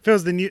Blazer, Yeah, if it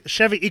was the new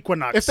Chevy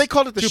Equinox. If they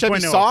called it the Chevy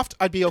 2.0. Soft,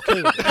 I'd be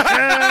okay with it.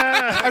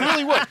 I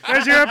really would.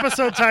 There's your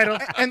episode title.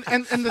 And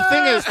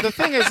the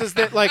thing is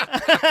that like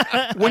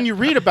when you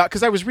read about,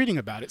 because I was reading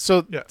about it,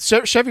 so Yeah.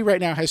 Chevy right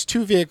now has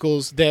two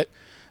vehicles that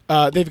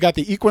they've got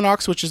the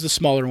Equinox, which is the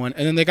smaller one,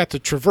 and then they got the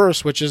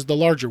Traverse, which is the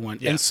larger one.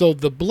 Yeah. And so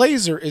the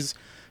Blazer is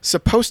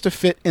supposed to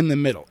fit in the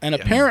middle, and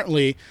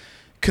apparently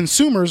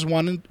consumers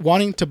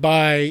wanting to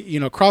buy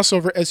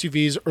crossover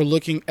SUVs are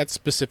looking at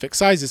specific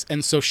sizes,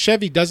 and so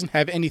Chevy doesn't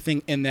have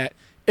anything in that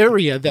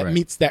area that Right.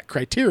 meets that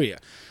criteria.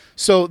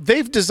 So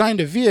they've designed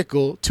a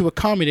vehicle to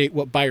accommodate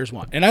what buyers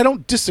want. And I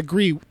don't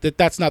disagree that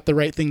that's not the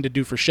right thing to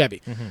do for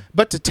Chevy.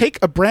 But to take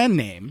a brand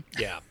name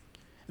yeah.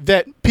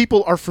 that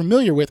people are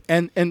familiar with,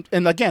 and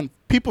again,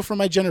 people from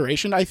my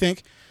generation, I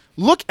think,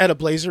 look at a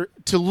Blazer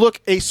to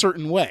look a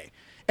certain way.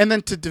 And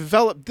then to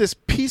develop this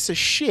piece of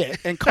shit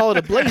and call it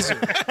a Blazer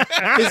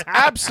is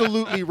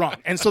absolutely wrong.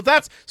 And so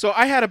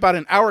I had about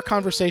an hour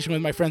conversation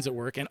with my friends at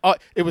work, and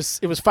it was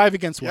 5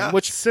 against 1, Yeah.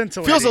 which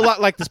Scintillating. feels a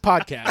lot like this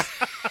podcast.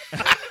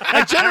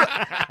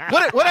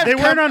 What I've They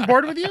come- weren't on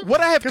board with you? What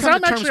I have Because come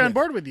I'm to terms actually on with-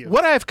 board with you.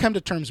 What I have come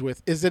to terms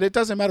with is that it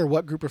doesn't matter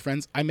what group of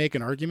friends I make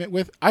an argument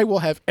with, I will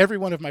have every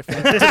one of my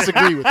friends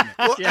disagree with me.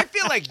 Well, I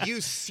feel like you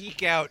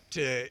seek out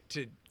to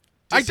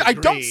I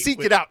don't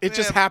seek it out. It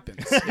just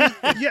happens.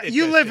 Yeah,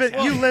 you live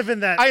in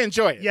that. I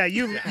enjoy it. Yeah,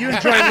 you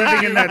enjoy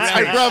living in that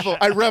space.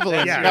 I revel in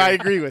it. Yeah. I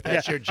agree with that.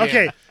 That's your jam.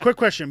 Okay, quick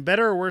question: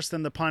 better or worse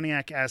than the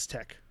Pontiac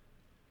Aztec?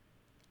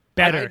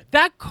 Better.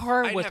 That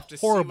car I'd was have to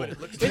see horrible. what it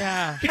looks like.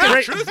 Yeah.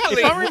 Great.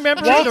 Truthfully, If I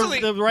remember truthfully,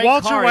 the right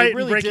Walter car, White it in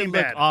really Breaking did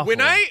look Bad. awful.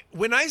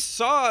 when I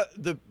saw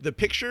the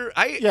picture,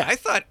 I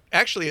thought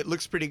actually it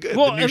looks pretty good.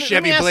 Well, the new and let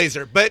Chevy me ask-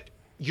 Blazer, but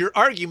your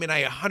argument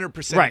I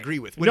 100% Right. agree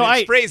with. When No,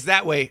 it's I- phrased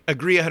that way,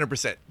 agree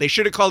 100%. They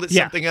should have called it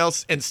Yeah. something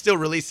else and still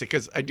released it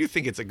because I do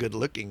think it's a good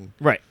looking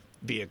Right.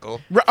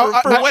 vehicle Right,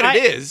 for what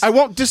it is. I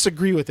won't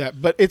disagree with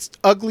that, but it's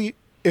ugly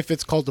if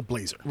it's called a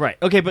Blazer. Right.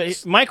 Okay,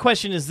 but my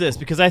question is this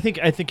because I think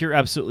you're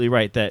absolutely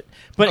right that.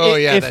 But Oh,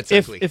 yeah, if, that's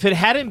if ugly. if it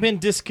hadn't been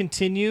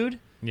discontinued,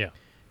 Yeah.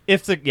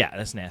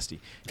 that's nasty.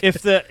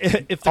 If the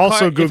Also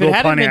car, if Google it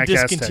hadn't Pontiac been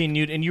Aztec.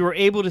 discontinued and you were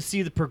able to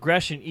see the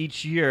progression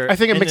each year, I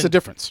think it and makes then- a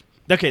difference.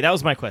 Okay, that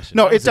was my question.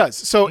 No, That it was does.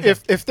 So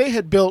if they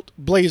had built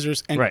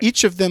Blazers and Right.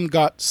 each of them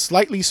got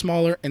slightly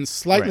smaller and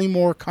slightly Right.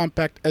 more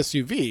compact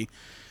SUV,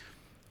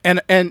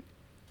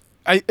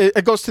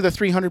 it goes to the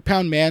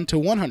 300-pound man to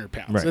 100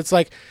 pounds. Right. It's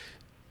like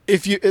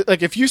if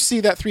you see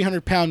that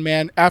 300-pound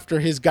man after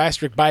his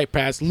gastric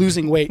bypass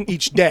losing weight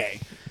each day.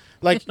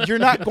 Like, you're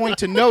not going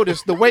to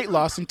notice the weight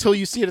loss until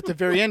you see it at the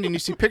very end and you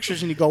see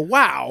pictures and you go,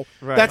 wow,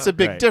 Right. that's a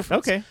big Right.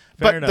 difference. Okay, fair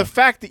But enough. the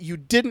fact that you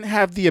didn't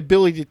have the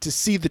ability to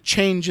see the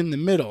change in the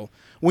middle,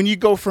 when you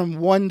go from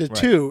 1 to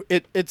 2,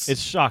 it's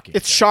shocking.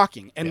 It's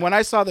shocking. And when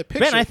I saw the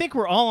picture... Ben, I think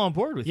we're all on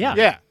board with Yeah.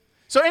 you. Yeah.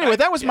 So anyway,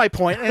 that was my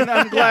point, and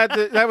I'm glad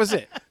that was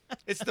it.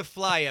 It's the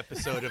Fly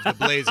episode of the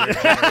Blazer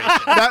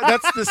generation.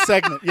 That's the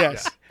segment,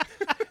 yes.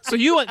 So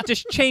you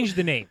just change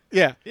the name.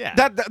 Yeah. Yeah.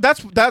 That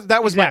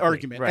was my Exactly.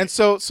 argument. Right. And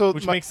so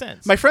Which my, makes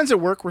sense. My friends at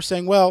work were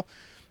saying, well,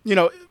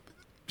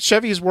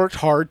 Chevy's worked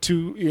hard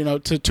to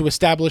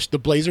establish the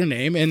Blazer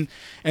name,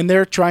 and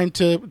they're trying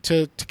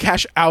to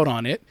cash out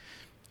on it.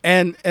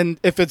 And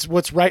if it's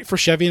what's right for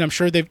Chevy, and I'm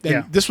sure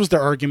this was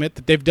their argument,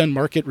 that they've done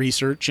market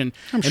research and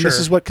sure. this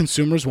is what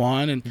consumers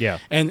want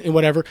and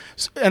whatever.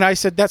 And I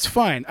said, that's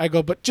fine. I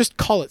go, but just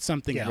call it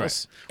something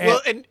else. Right.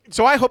 Well, and-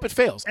 so I hope it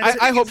fails.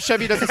 I hope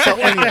Chevy doesn't sell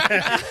any of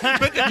it.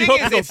 But the thing hope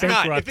is, to go it's not.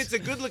 bankrupt. If it's a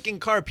good-looking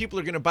car, people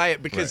are going to buy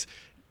it because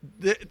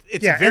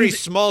it's Yeah, a very and-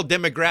 small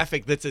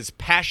demographic that's as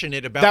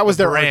passionate about That was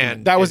the their brand.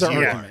 argument. That was as their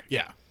you argument. are.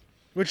 Yeah.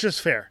 Which is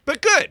fair.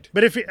 But good.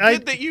 But if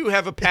good that you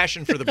have a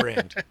passion for the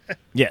brand.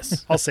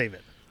 Yes. I'll save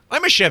it.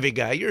 I'm a Chevy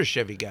guy. You're a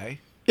Chevy guy.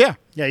 Yeah.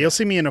 Yeah, you'll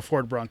see me in a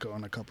Ford Bronco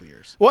in a couple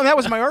years. Well, that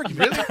was my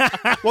argument.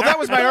 Well, that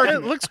was my It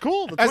argument. looks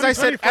cool. The As I 2020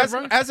 said, Ford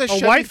Bronco. as a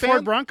Chevy white fan,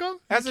 Ford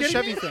Bronco. As a You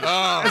kidding Chevy me?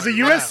 fan, As a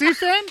USC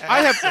fan,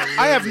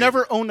 I have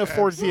never owned a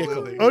Ford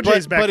vehicle.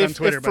 OJ's back but on if,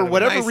 Twitter, if by for the way.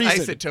 whatever Nice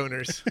reason,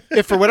 isotoners.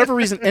 if for whatever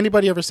reason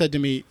anybody ever said to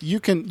me,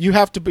 you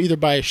have to either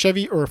buy a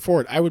Chevy or a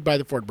Ford, I would buy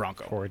the Ford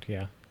Bronco. Ford,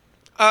 yeah.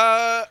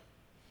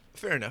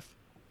 Fair enough.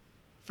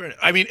 Fair enough.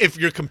 I mean, if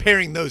you're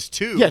comparing those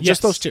two. Yeah,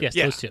 just those two. Yes,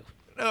 Yeah. those two.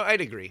 No,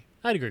 I'd agree.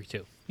 I'd agree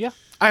too. Yeah.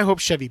 I hope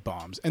Chevy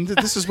bombs, and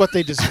this is what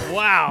they deserve.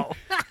 Wow.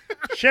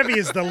 Chevy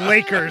is the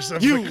Lakers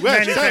of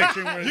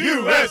manufacturing.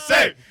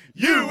 USA!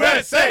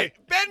 USA!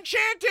 Ben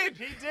chanted!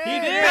 He did. He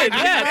did.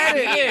 Yes,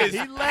 he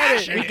is. He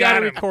let it. We got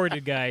it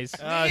recorded, guys.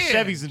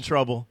 Chevy's in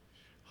trouble.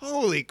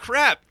 Holy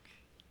crap.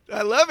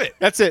 I love it.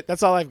 That's it.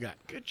 That's all I've got.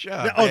 Good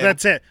job. Oh, man.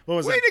 that's it. What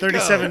was Way it? to go.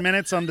 37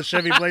 minutes on the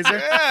Chevy Blazer?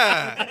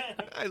 Yeah.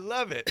 I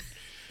love it.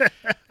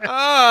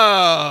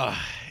 Oh,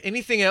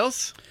 anything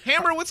else?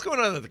 Hammer, what's going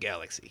on with the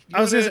Galaxy? I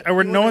was gonna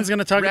say, no one's going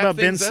to talk wrap about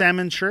Ben's things up?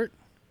 salmon shirt?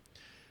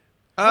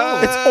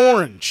 It's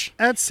orange.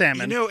 That's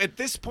salmon. You know, at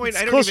this point, It's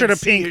I don't closer even to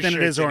see pink his than it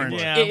shirts is orange.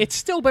 anymore. Yeah. It's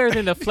still better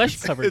than the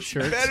flesh-covered It's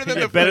shirts. better than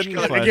Yeah, the better fresh than the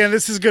color. flesh. Again,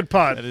 this is good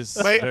pod. That is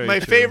My very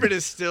true. favorite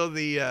is still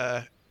the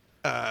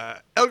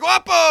El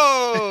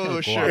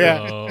Guapo shirt.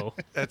 Yeah. Oh.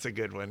 That's a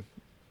good one.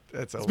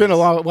 That's It's been a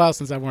while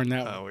since I've worn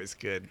that one. Always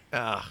good.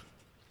 Ah,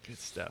 good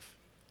stuff.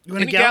 You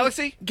want Any a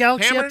Galaxy?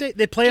 Galaxy Hammer? update?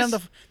 They play Just-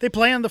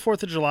 on the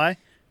 4th of July.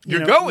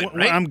 You're going,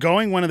 right? I'm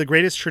going. One of the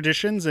greatest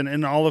traditions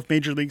in all of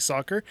Major League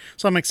Soccer.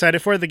 So I'm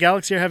excited for it. The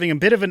Galaxy are having a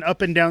bit of an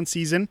up and down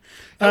season.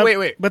 Oh,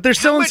 wait. But they're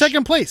still How in much-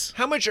 second place.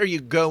 How much are you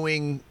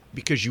going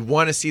because you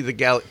want to see the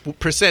Galaxy,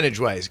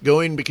 percentage-wise,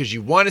 going because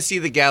you want to see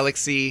the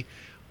Galaxy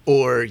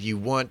or you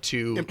want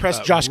to Impress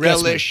Josh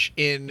relish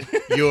in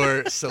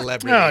your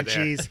celebrity Oh, there?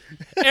 jeez.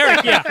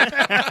 Eric, yeah.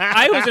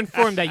 I was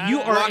informed that you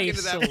are Walk a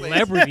into that place.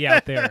 celebrity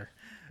out there.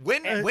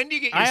 When do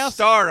you get I your also-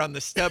 star on the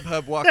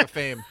StubHub Walk of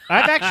Fame?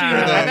 I've actually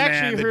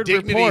man. The heard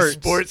Dignity reports.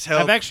 Sports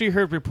Health. I've actually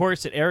heard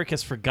reports that Eric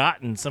has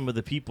forgotten some of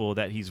the people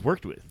that he's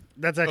worked with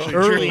That's actually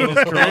early true. in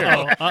his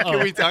career. Can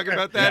we talk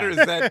about that, or is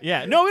that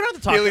Yeah, no, we don't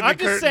have to talk. peeling the I'm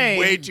just curtain saying.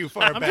 way too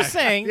far I'm back? just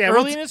saying. Yeah, early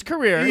well, in his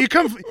career. You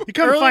come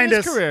Early in find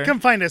his us. career.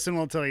 Come find us, and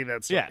we'll tell you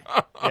that story.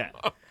 Yeah, yeah.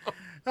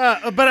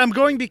 But I'm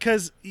going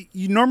because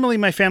normally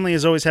my family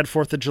has always had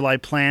 4th of July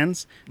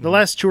plans. The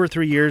last 2 or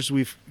 3 years,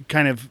 we've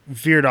kind of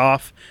veered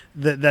off.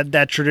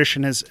 That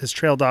tradition has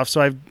trailed off.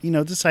 So I've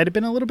decided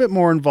been a little bit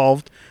more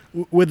involved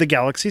with the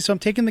Galaxy. So I'm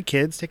taking the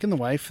kids, taking the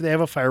wife. They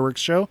have a fireworks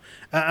show.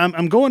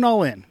 I'm going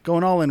all in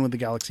with the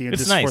Galaxy. It's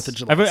this nice. 4th of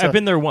July. I've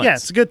been there once. Yeah,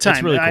 it's a good time.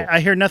 It's really cool. I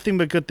hear nothing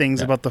but good things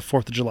about the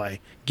 4th of July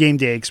game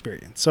day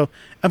experience. So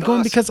I'm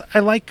going because I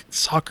like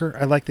soccer,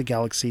 I like the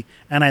Galaxy,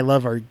 and I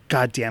love our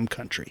goddamn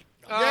country.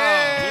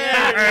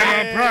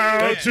 I'm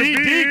proud to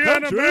be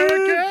an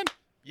American.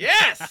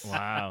 Yes.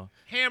 Wow.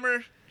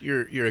 Hammer,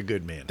 you're a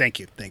good man. Thank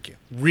you.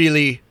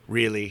 Really,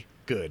 really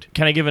good.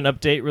 Can I give an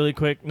update really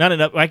quick? Not an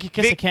update. I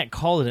guess I Vic- can't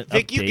call it an update.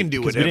 Vic, you can do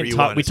 'cause whatever we you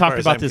talk, want We as far talked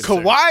as about I'm this.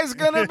 concerned. Kawhi's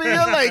gonna be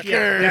a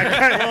Laker.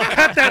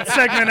 Cut that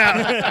segment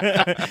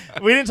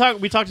out. We didn't talk.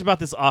 We talked about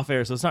this off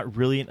air, so it's not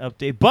really an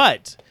update.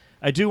 But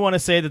I do want to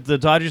say that the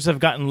Dodgers have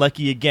gotten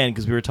lucky again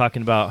because we were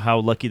talking about how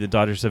lucky the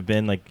Dodgers have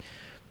been. Like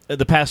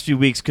the past few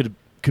weeks could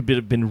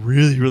have been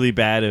really, really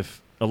bad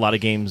if a lot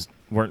of games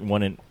weren't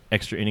won in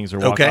extra innings or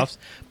walk-offs.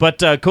 But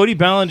Cody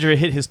Bellinger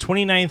hit his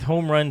 29th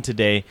home run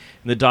today,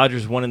 and the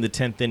Dodgers won in the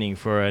 10th inning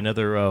for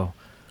another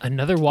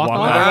Another walk-off?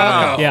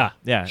 Wow. Yeah.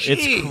 Yeah, Jeez.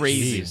 it's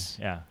crazy.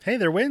 Yeah, Hey,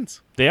 they're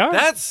wins. they are.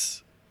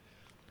 That's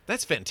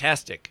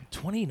fantastic.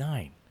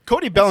 29.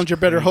 Cody Bellinger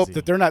better hope crazy.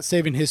 that they're not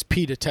saving his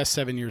pee to test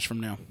 7 years from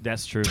now.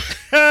 That's true.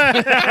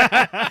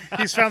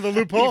 He's found the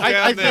loophole.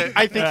 I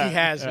I think he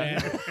has,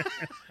 man.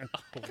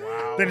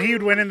 Then he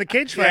would win in the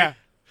cage fight. Yeah.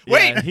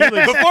 Wait, Yeah, he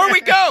looks- before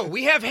we go,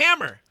 we have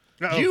Hammer.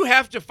 Uh-oh. You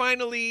have to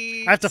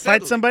finally. I have to fight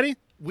settle. somebody?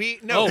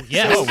 No. Oh,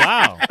 yes. Oh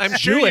wow. I'm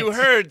sure Do you it.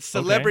 heard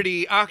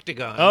Celebrity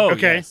Octagon. Oh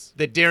Okay. yes.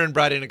 That Darren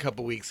brought in a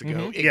couple weeks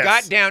ago. It Yes.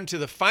 got down to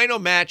the final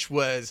match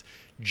was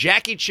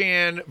Jackie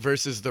Chan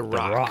versus The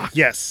Rock.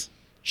 Yes.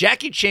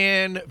 Jackie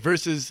Chan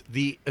versus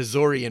the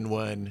Azorian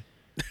one,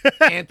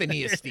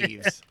 Anthony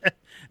Esteves.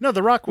 No,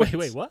 The Rock wins.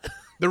 Wait, what?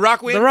 The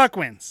Rock wins. The Rock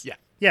wins. Yeah.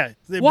 Yeah.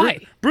 Why?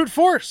 Brute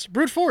force.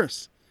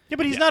 Yeah,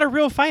 but he's not a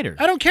real fighter.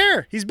 I don't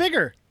care. He's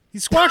bigger. He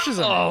squashes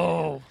him.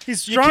 Oh.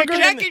 He's You kick stronger.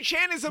 him in Jackie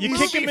Chan is a you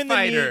movie kick him in the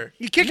fighter.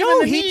 You kick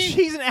No, him in the knee.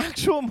 he's an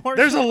actual martial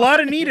There's a lot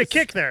of knee to artist.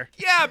 kick there.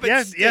 Yeah, but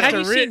Yes, still. yes. Have to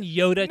you seen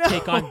Yoda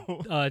take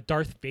on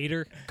Darth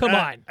Vader? Come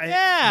on.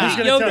 Yeah. Who's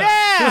gonna Yoda. tell?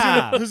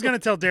 Yeah. Who's gonna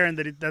tell Darren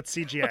that that's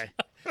CGI?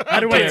 How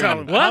do I dare tell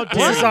you. him? What?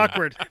 This is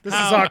awkward. This is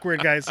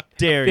awkward, guys.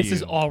 Dare This you?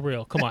 is all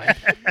real. Come on.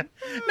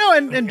 No,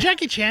 and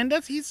Jackie Chan,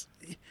 is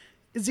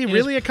he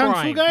really a kung fu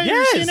prime. guy?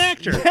 Or is he an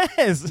actor? Yes.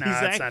 No, he's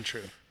that's act- not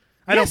true.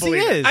 I don't Yes,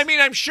 believe he it. is. I mean,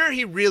 I'm sure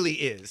he really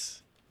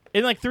is.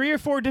 in like 3 or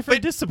 4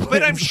 different disciplines.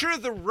 But I'm sure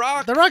The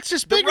Rock. The Rock's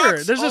just The bigger.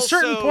 Rock's There's a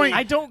certain also- point.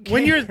 I don't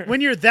When care.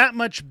 you're that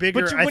much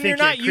bigger, But I when think you're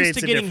not it used creates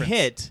to a getting difference.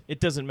 hit, it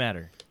doesn't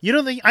matter. You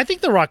don't think? I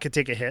think The Rock could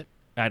take a hit.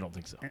 I don't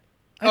think so.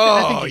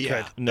 I think he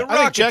yeah. could. No. The I think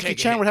Rock would Jackie take a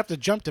Chan hit. would have to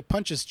jump to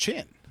punch his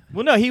chin.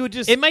 Well, no, he would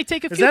just. It might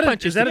take a Is few that a-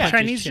 punches is that to a punch his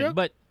Chinese chin, joke?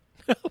 but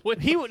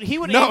he would.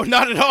 No, aim,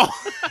 not at all.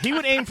 He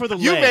would aim for the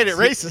You legs. made it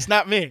racist,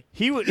 not me.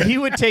 He would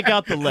take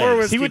out the More legs.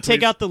 whiskey, He would take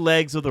please. out the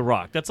legs of the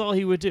Rock. That's all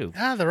he would do.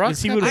 The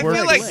Rock's He got would I work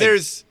feel the like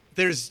legs.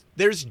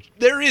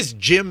 there is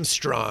Jim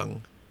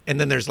Strong, and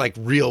then there's like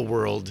real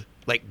world,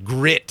 like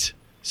grit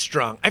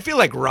strong. I feel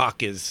like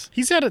Rock is.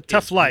 He's had a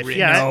tough life. grit.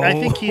 Yeah, I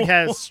No. think he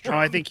has.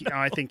 I think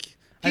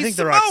He's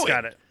The Rock's Samoan.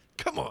 got it.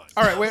 Come on.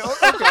 All right, wait.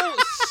 Okay.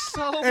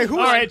 Hey, who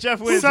All right,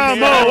 Jeff wins.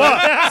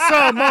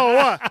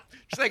 Samoa.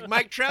 It's like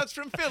Mike Trout's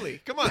from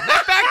Philly. Come on,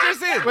 that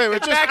factors in. Wait,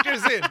 It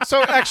factors in.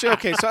 So actually,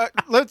 okay. So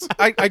let's.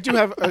 I do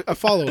have a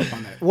follow up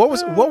on that. What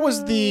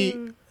was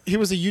the? He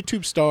was a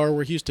YouTube star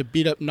where he used to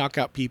beat up, knock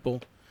out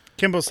people.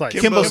 Kimbo Slice.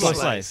 Kimbo Slice,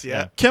 Slice,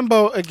 yeah.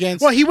 Kimbo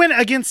against. Well, he went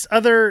against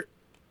other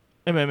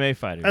MMA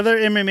fighters.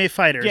 MMA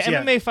fighters. yeah,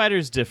 Yeah, MMA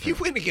fighters You different.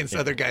 win against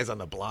other guys on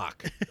the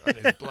block. On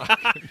his block.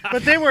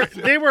 but they were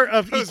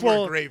of Those were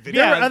equal. great There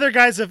videos. were other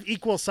guys of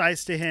equal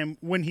size to him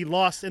when he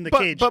lost in the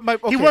But- cage. but my-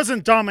 He okay.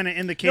 wasn't dominant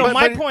in the cage. No,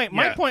 my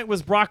yeah. point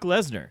was Brock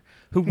Lesnar,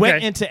 who went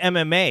Okay. into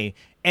MMA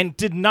and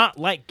did not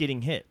like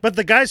getting hit. But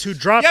the guys who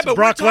dropped Yeah, but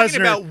Brock we're talking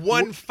Lesnar. about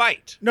one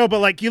fight. No, but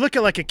like you look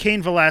at like a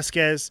Cain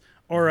Velasquez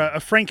or a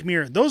Frank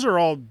Mir. Those are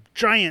all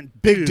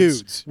giant Big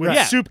dudes. with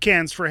Yeah. soup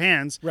cans for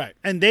hands. Right.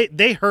 And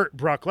they hurt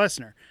Brock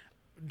Lesnar.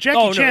 Jackie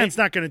Oh, no, Chan's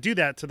not going to do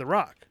that to The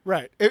Rock.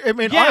 Right. I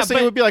mean, Yeah, honestly,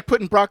 but- it would be like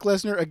putting Brock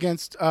Lesnar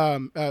against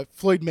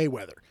Floyd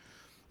Mayweather.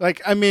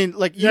 Like, I mean,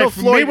 like you Yeah, know,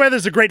 Floyd.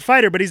 Mayweather's a great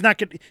fighter, but he's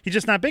not. He's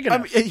just not big I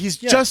enough. mean,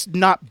 he's Yeah. just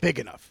not big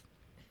enough.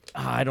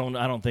 I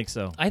don't think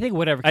so. I think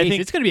whatever I case,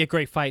 think- it's going to be a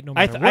great fight no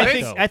I, matter th- what. I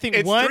think though. I think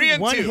It's one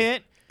 3-2.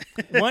 hit,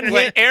 one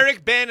When hit,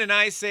 Eric, Ben, and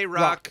I say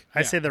Rock.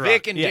 I say The Rock.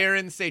 Vic and Yeah.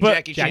 Darren say but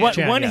Jackie Chan. one,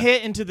 Chan, one yeah.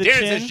 hit into the Darren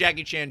chin. says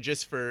Jackie Chan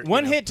just for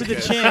One hit to the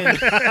chin,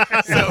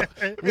 So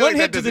I feel one like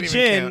hit that to the doesn't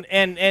even chin,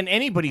 count. and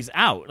anybody's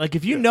out. Like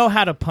if you know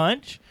how to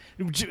punch,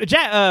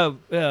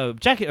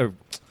 Jackie or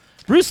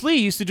Bruce Lee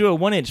used to do a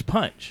 1-inch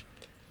punch,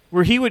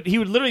 where he would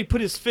literally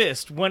put his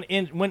fist one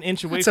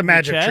inch away It's a from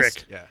magic your chest.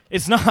 trick. Yeah.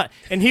 It's not,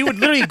 and he would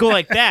literally go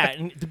like that,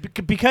 and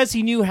because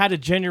he knew how to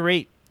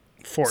generate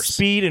Force.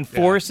 speed and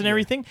force and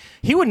everything,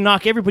 he would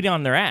knock everybody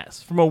on their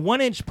ass from a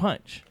 1-inch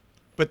punch.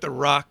 But The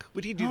Rock,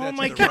 would he do that Oh to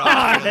my The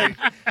God!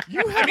 Rock?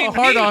 You have mean, a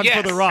hard on me, for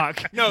yes. The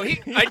Rock. No,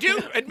 I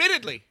do,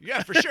 admittedly.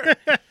 Yeah, for sure.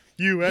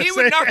 USA. He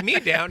would knock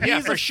me down, yeah,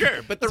 for sure.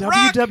 But The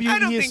Rock, WWE I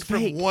don't is think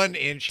fake. from 1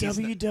 inch he's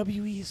not.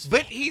 WWE is.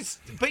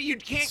 But you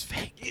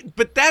can't.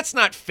 But that's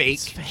not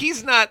fake.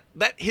 He's not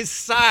that. His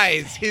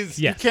size, his.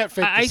 Yeah. You can't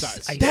fake I- the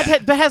size. I-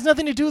 That has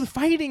nothing to do with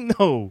fighting,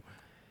 though.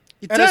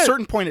 It At does. a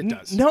certain point, it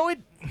does. No, it.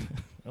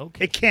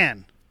 Okay. It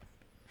can.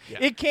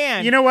 It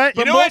can. You know what?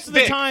 But You know most what, of the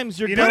Vic? times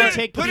you're You know gonna what?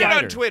 take the Put it on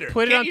fighter. Twitter.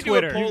 Put it Can't on you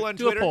Twitter. Do a poll on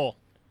Do Twitter. a poll.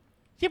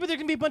 Yeah, but there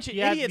can be a bunch of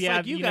Yeah, idiots yeah,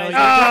 like you you know, guys. you-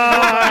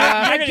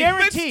 I But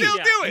guarantee. still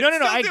do it. No.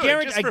 Still I do it,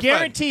 guarantee. just I for fun.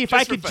 guarantee if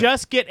Just I for could fun.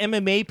 just get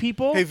MMA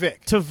people Hey,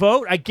 Vic. to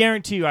vote, I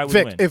guarantee you I would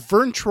Vic, win. if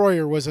Vern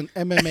Troyer was an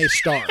MMA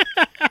star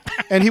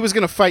and he was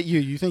going to fight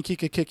you think he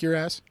could kick your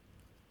ass?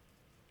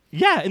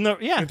 yeah, in the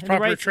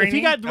proper right, if training?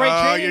 he got the right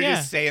Oh, training, you're yeah.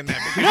 just saying that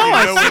because No, you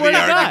I know where swear the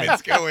to God.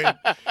 argument's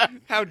going.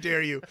 How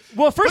dare you?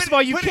 Well, first Put of all,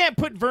 it- you put it- can't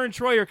put Vern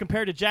If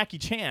compared to Jackie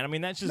Chan. I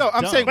mean, that's just No,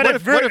 I'm dumb. saying, But what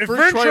if if Vern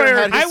Vern Troyer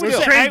had I his would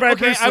skill? say, trained by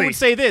Bruce I Lee. would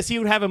say this: he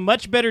would have a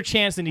much better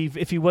chance than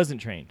if he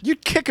wasn't trained.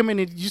 You'd kick him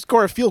and you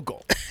score a field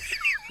goal.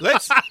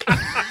 Let's.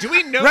 Do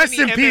we know Rest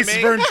any in peace,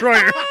 MMA? Vern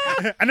Troyer.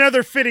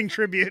 Another fitting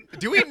tribute.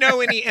 Do we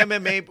know any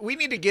MMA? We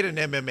need to get an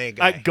MMA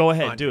guy. Go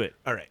ahead, on. do it.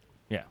 All right.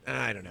 Yeah.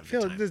 I don't have the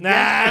Phil, time. does Nah,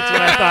 that's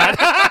what I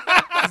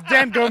thought. does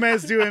Dan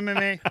Gomez do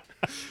MMA?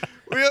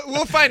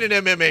 We'll find an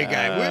MMA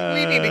guy.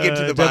 We need to get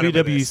to the bottom of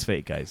WWE's this.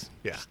 fake, guys.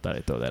 Yeah. Just thought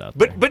I'd throw that out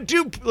there. But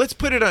let's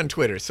put it on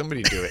Twitter.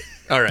 Somebody do it.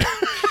 All right.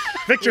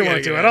 Victor We gotta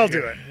won't do get it. out I'll of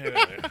do here.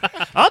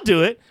 it. I'll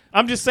do it.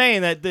 I'm just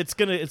saying that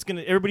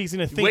everybody's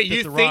gonna think Wait, that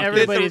you the think Rock.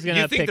 Everybody's that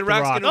gonna you think pick the The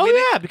Rock's Rock. gonna win Oh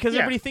it? yeah, because Yeah.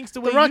 everybody thinks the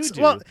The way Rock's- you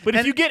do. well, but if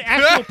and- you get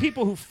actual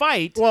people who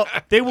fight, Well-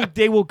 they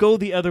will go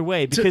the other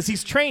way because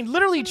he's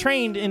literally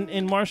trained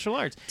in martial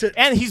arts,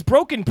 and he's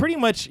broken pretty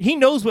much. He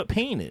knows what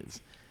pain is.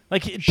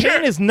 Like Sure.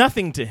 pain is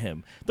nothing to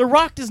him. The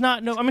Rock does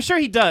not know. I'm sure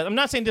he does. I'm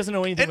not saying he doesn't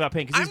know anything about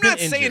pain because I'm he's been not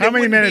saying injured. it How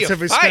many wouldn't be minutes a have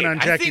we fight. spent on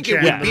I Jackie think Chan it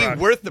and would The be Rock?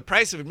 worth the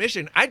price of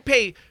admission. I'd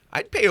pay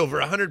over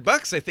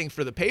 $100. I think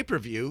for the pay per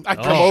view. I'd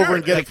come over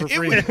and get it for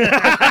free.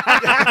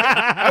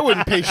 I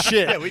wouldn't pay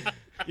shit.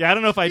 Yeah, I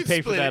don't know if I'd You'd pay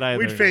for split that it. either.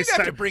 We'd You'd have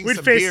to FaceTime. bring We'd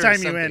some beer or FaceTime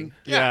you something. in.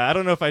 Yeah, I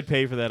don't know if I'd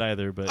pay for that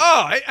either. But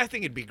Oh, I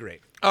think it'd be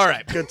great. All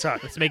right. Good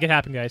talk. Let's make it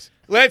happen, guys.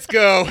 Let's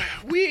go.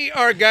 We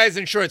are Guys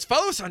in Shorts.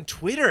 Follow us on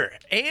Twitter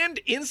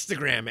and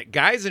Instagram at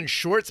Guys in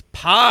Shorts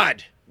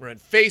Pod. We're on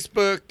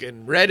Facebook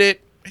and Reddit.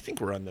 I think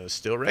we're on those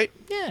still, right?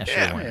 yeah, sure.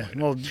 Yeah. why Yeah, not?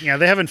 well, yeah,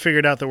 they haven't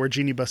figured out that we're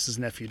Genie Bus's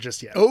nephew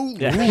just yet. Oh,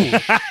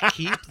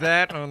 keep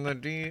that on the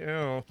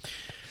DL.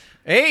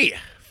 Hey,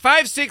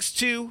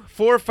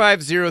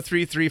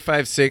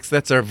 562-450-3356.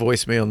 That's our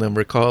voicemail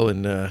number. Call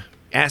and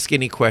ask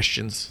any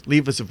questions.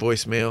 Leave us a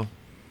voicemail.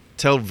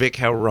 Tell Vic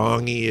how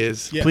wrong he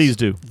is. Yes. Please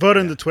do. Vote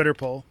in the Twitter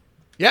poll.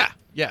 Yeah.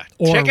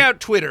 Or- Check out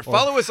Twitter.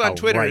 Follow us on how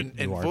Twitter right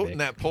and you are, vote Vic. in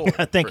that poll.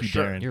 Thank for you,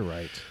 sure. Darren. You're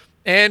right.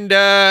 And,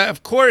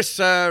 of course,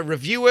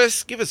 review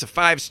us. Give us a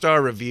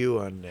 5-star review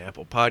on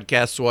Apple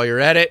Podcasts while you're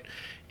at it.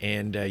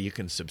 And you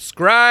can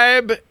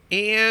subscribe.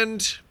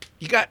 And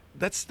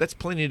that's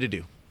plenty to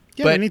do.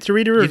 Yeah, we need to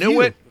read a review. You know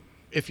what?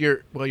 If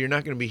you're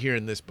not going to be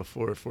hearing this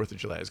before 4th of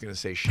July. I was going to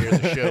say share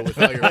the show with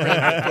all your friends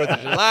on 4th of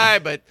July,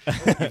 but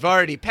you've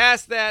already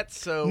passed that.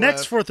 So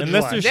Next 4th of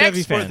Unless July. they're Next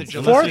Chevy 4th fans. of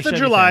July. Unless 4th they're of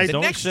Chevy July. fans. the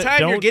Don't next sh- time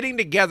you're don't- getting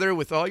together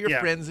with all your Yeah.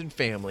 friends and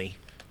family,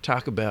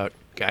 talk about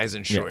Guys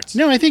in Shorts.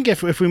 No, I think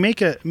if we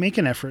make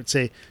an effort,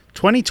 say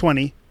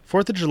 2020,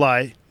 4th of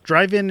July,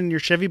 drive in your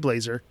Chevy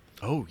Blazer,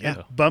 Oh,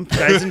 yeah. bump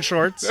Guys in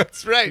Shorts,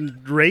 That's right.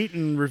 and rate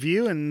and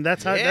review, and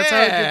that's how it gets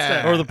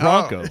Yeah. done. Or the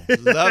Bronco. Oh,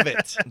 love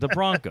it. The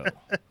Bronco.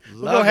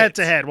 We'll go head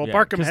to head. We'll Yeah,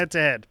 bark them 'cause- head to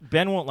head.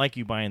 Ben won't like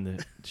you buying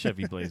the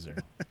Chevy Blazer.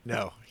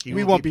 No, he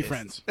We will won't be pissed.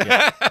 friends.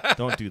 Yeah,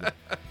 don't do that.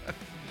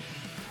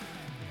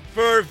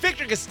 For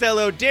Victor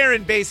Costello,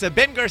 Darren Besa,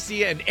 Ben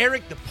Garcia, and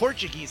Eric the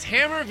Portuguese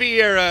Hammer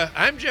Vieira,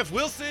 I'm Jeff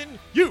Wilson.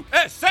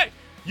 USA!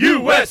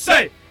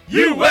 USA!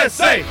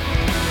 USA!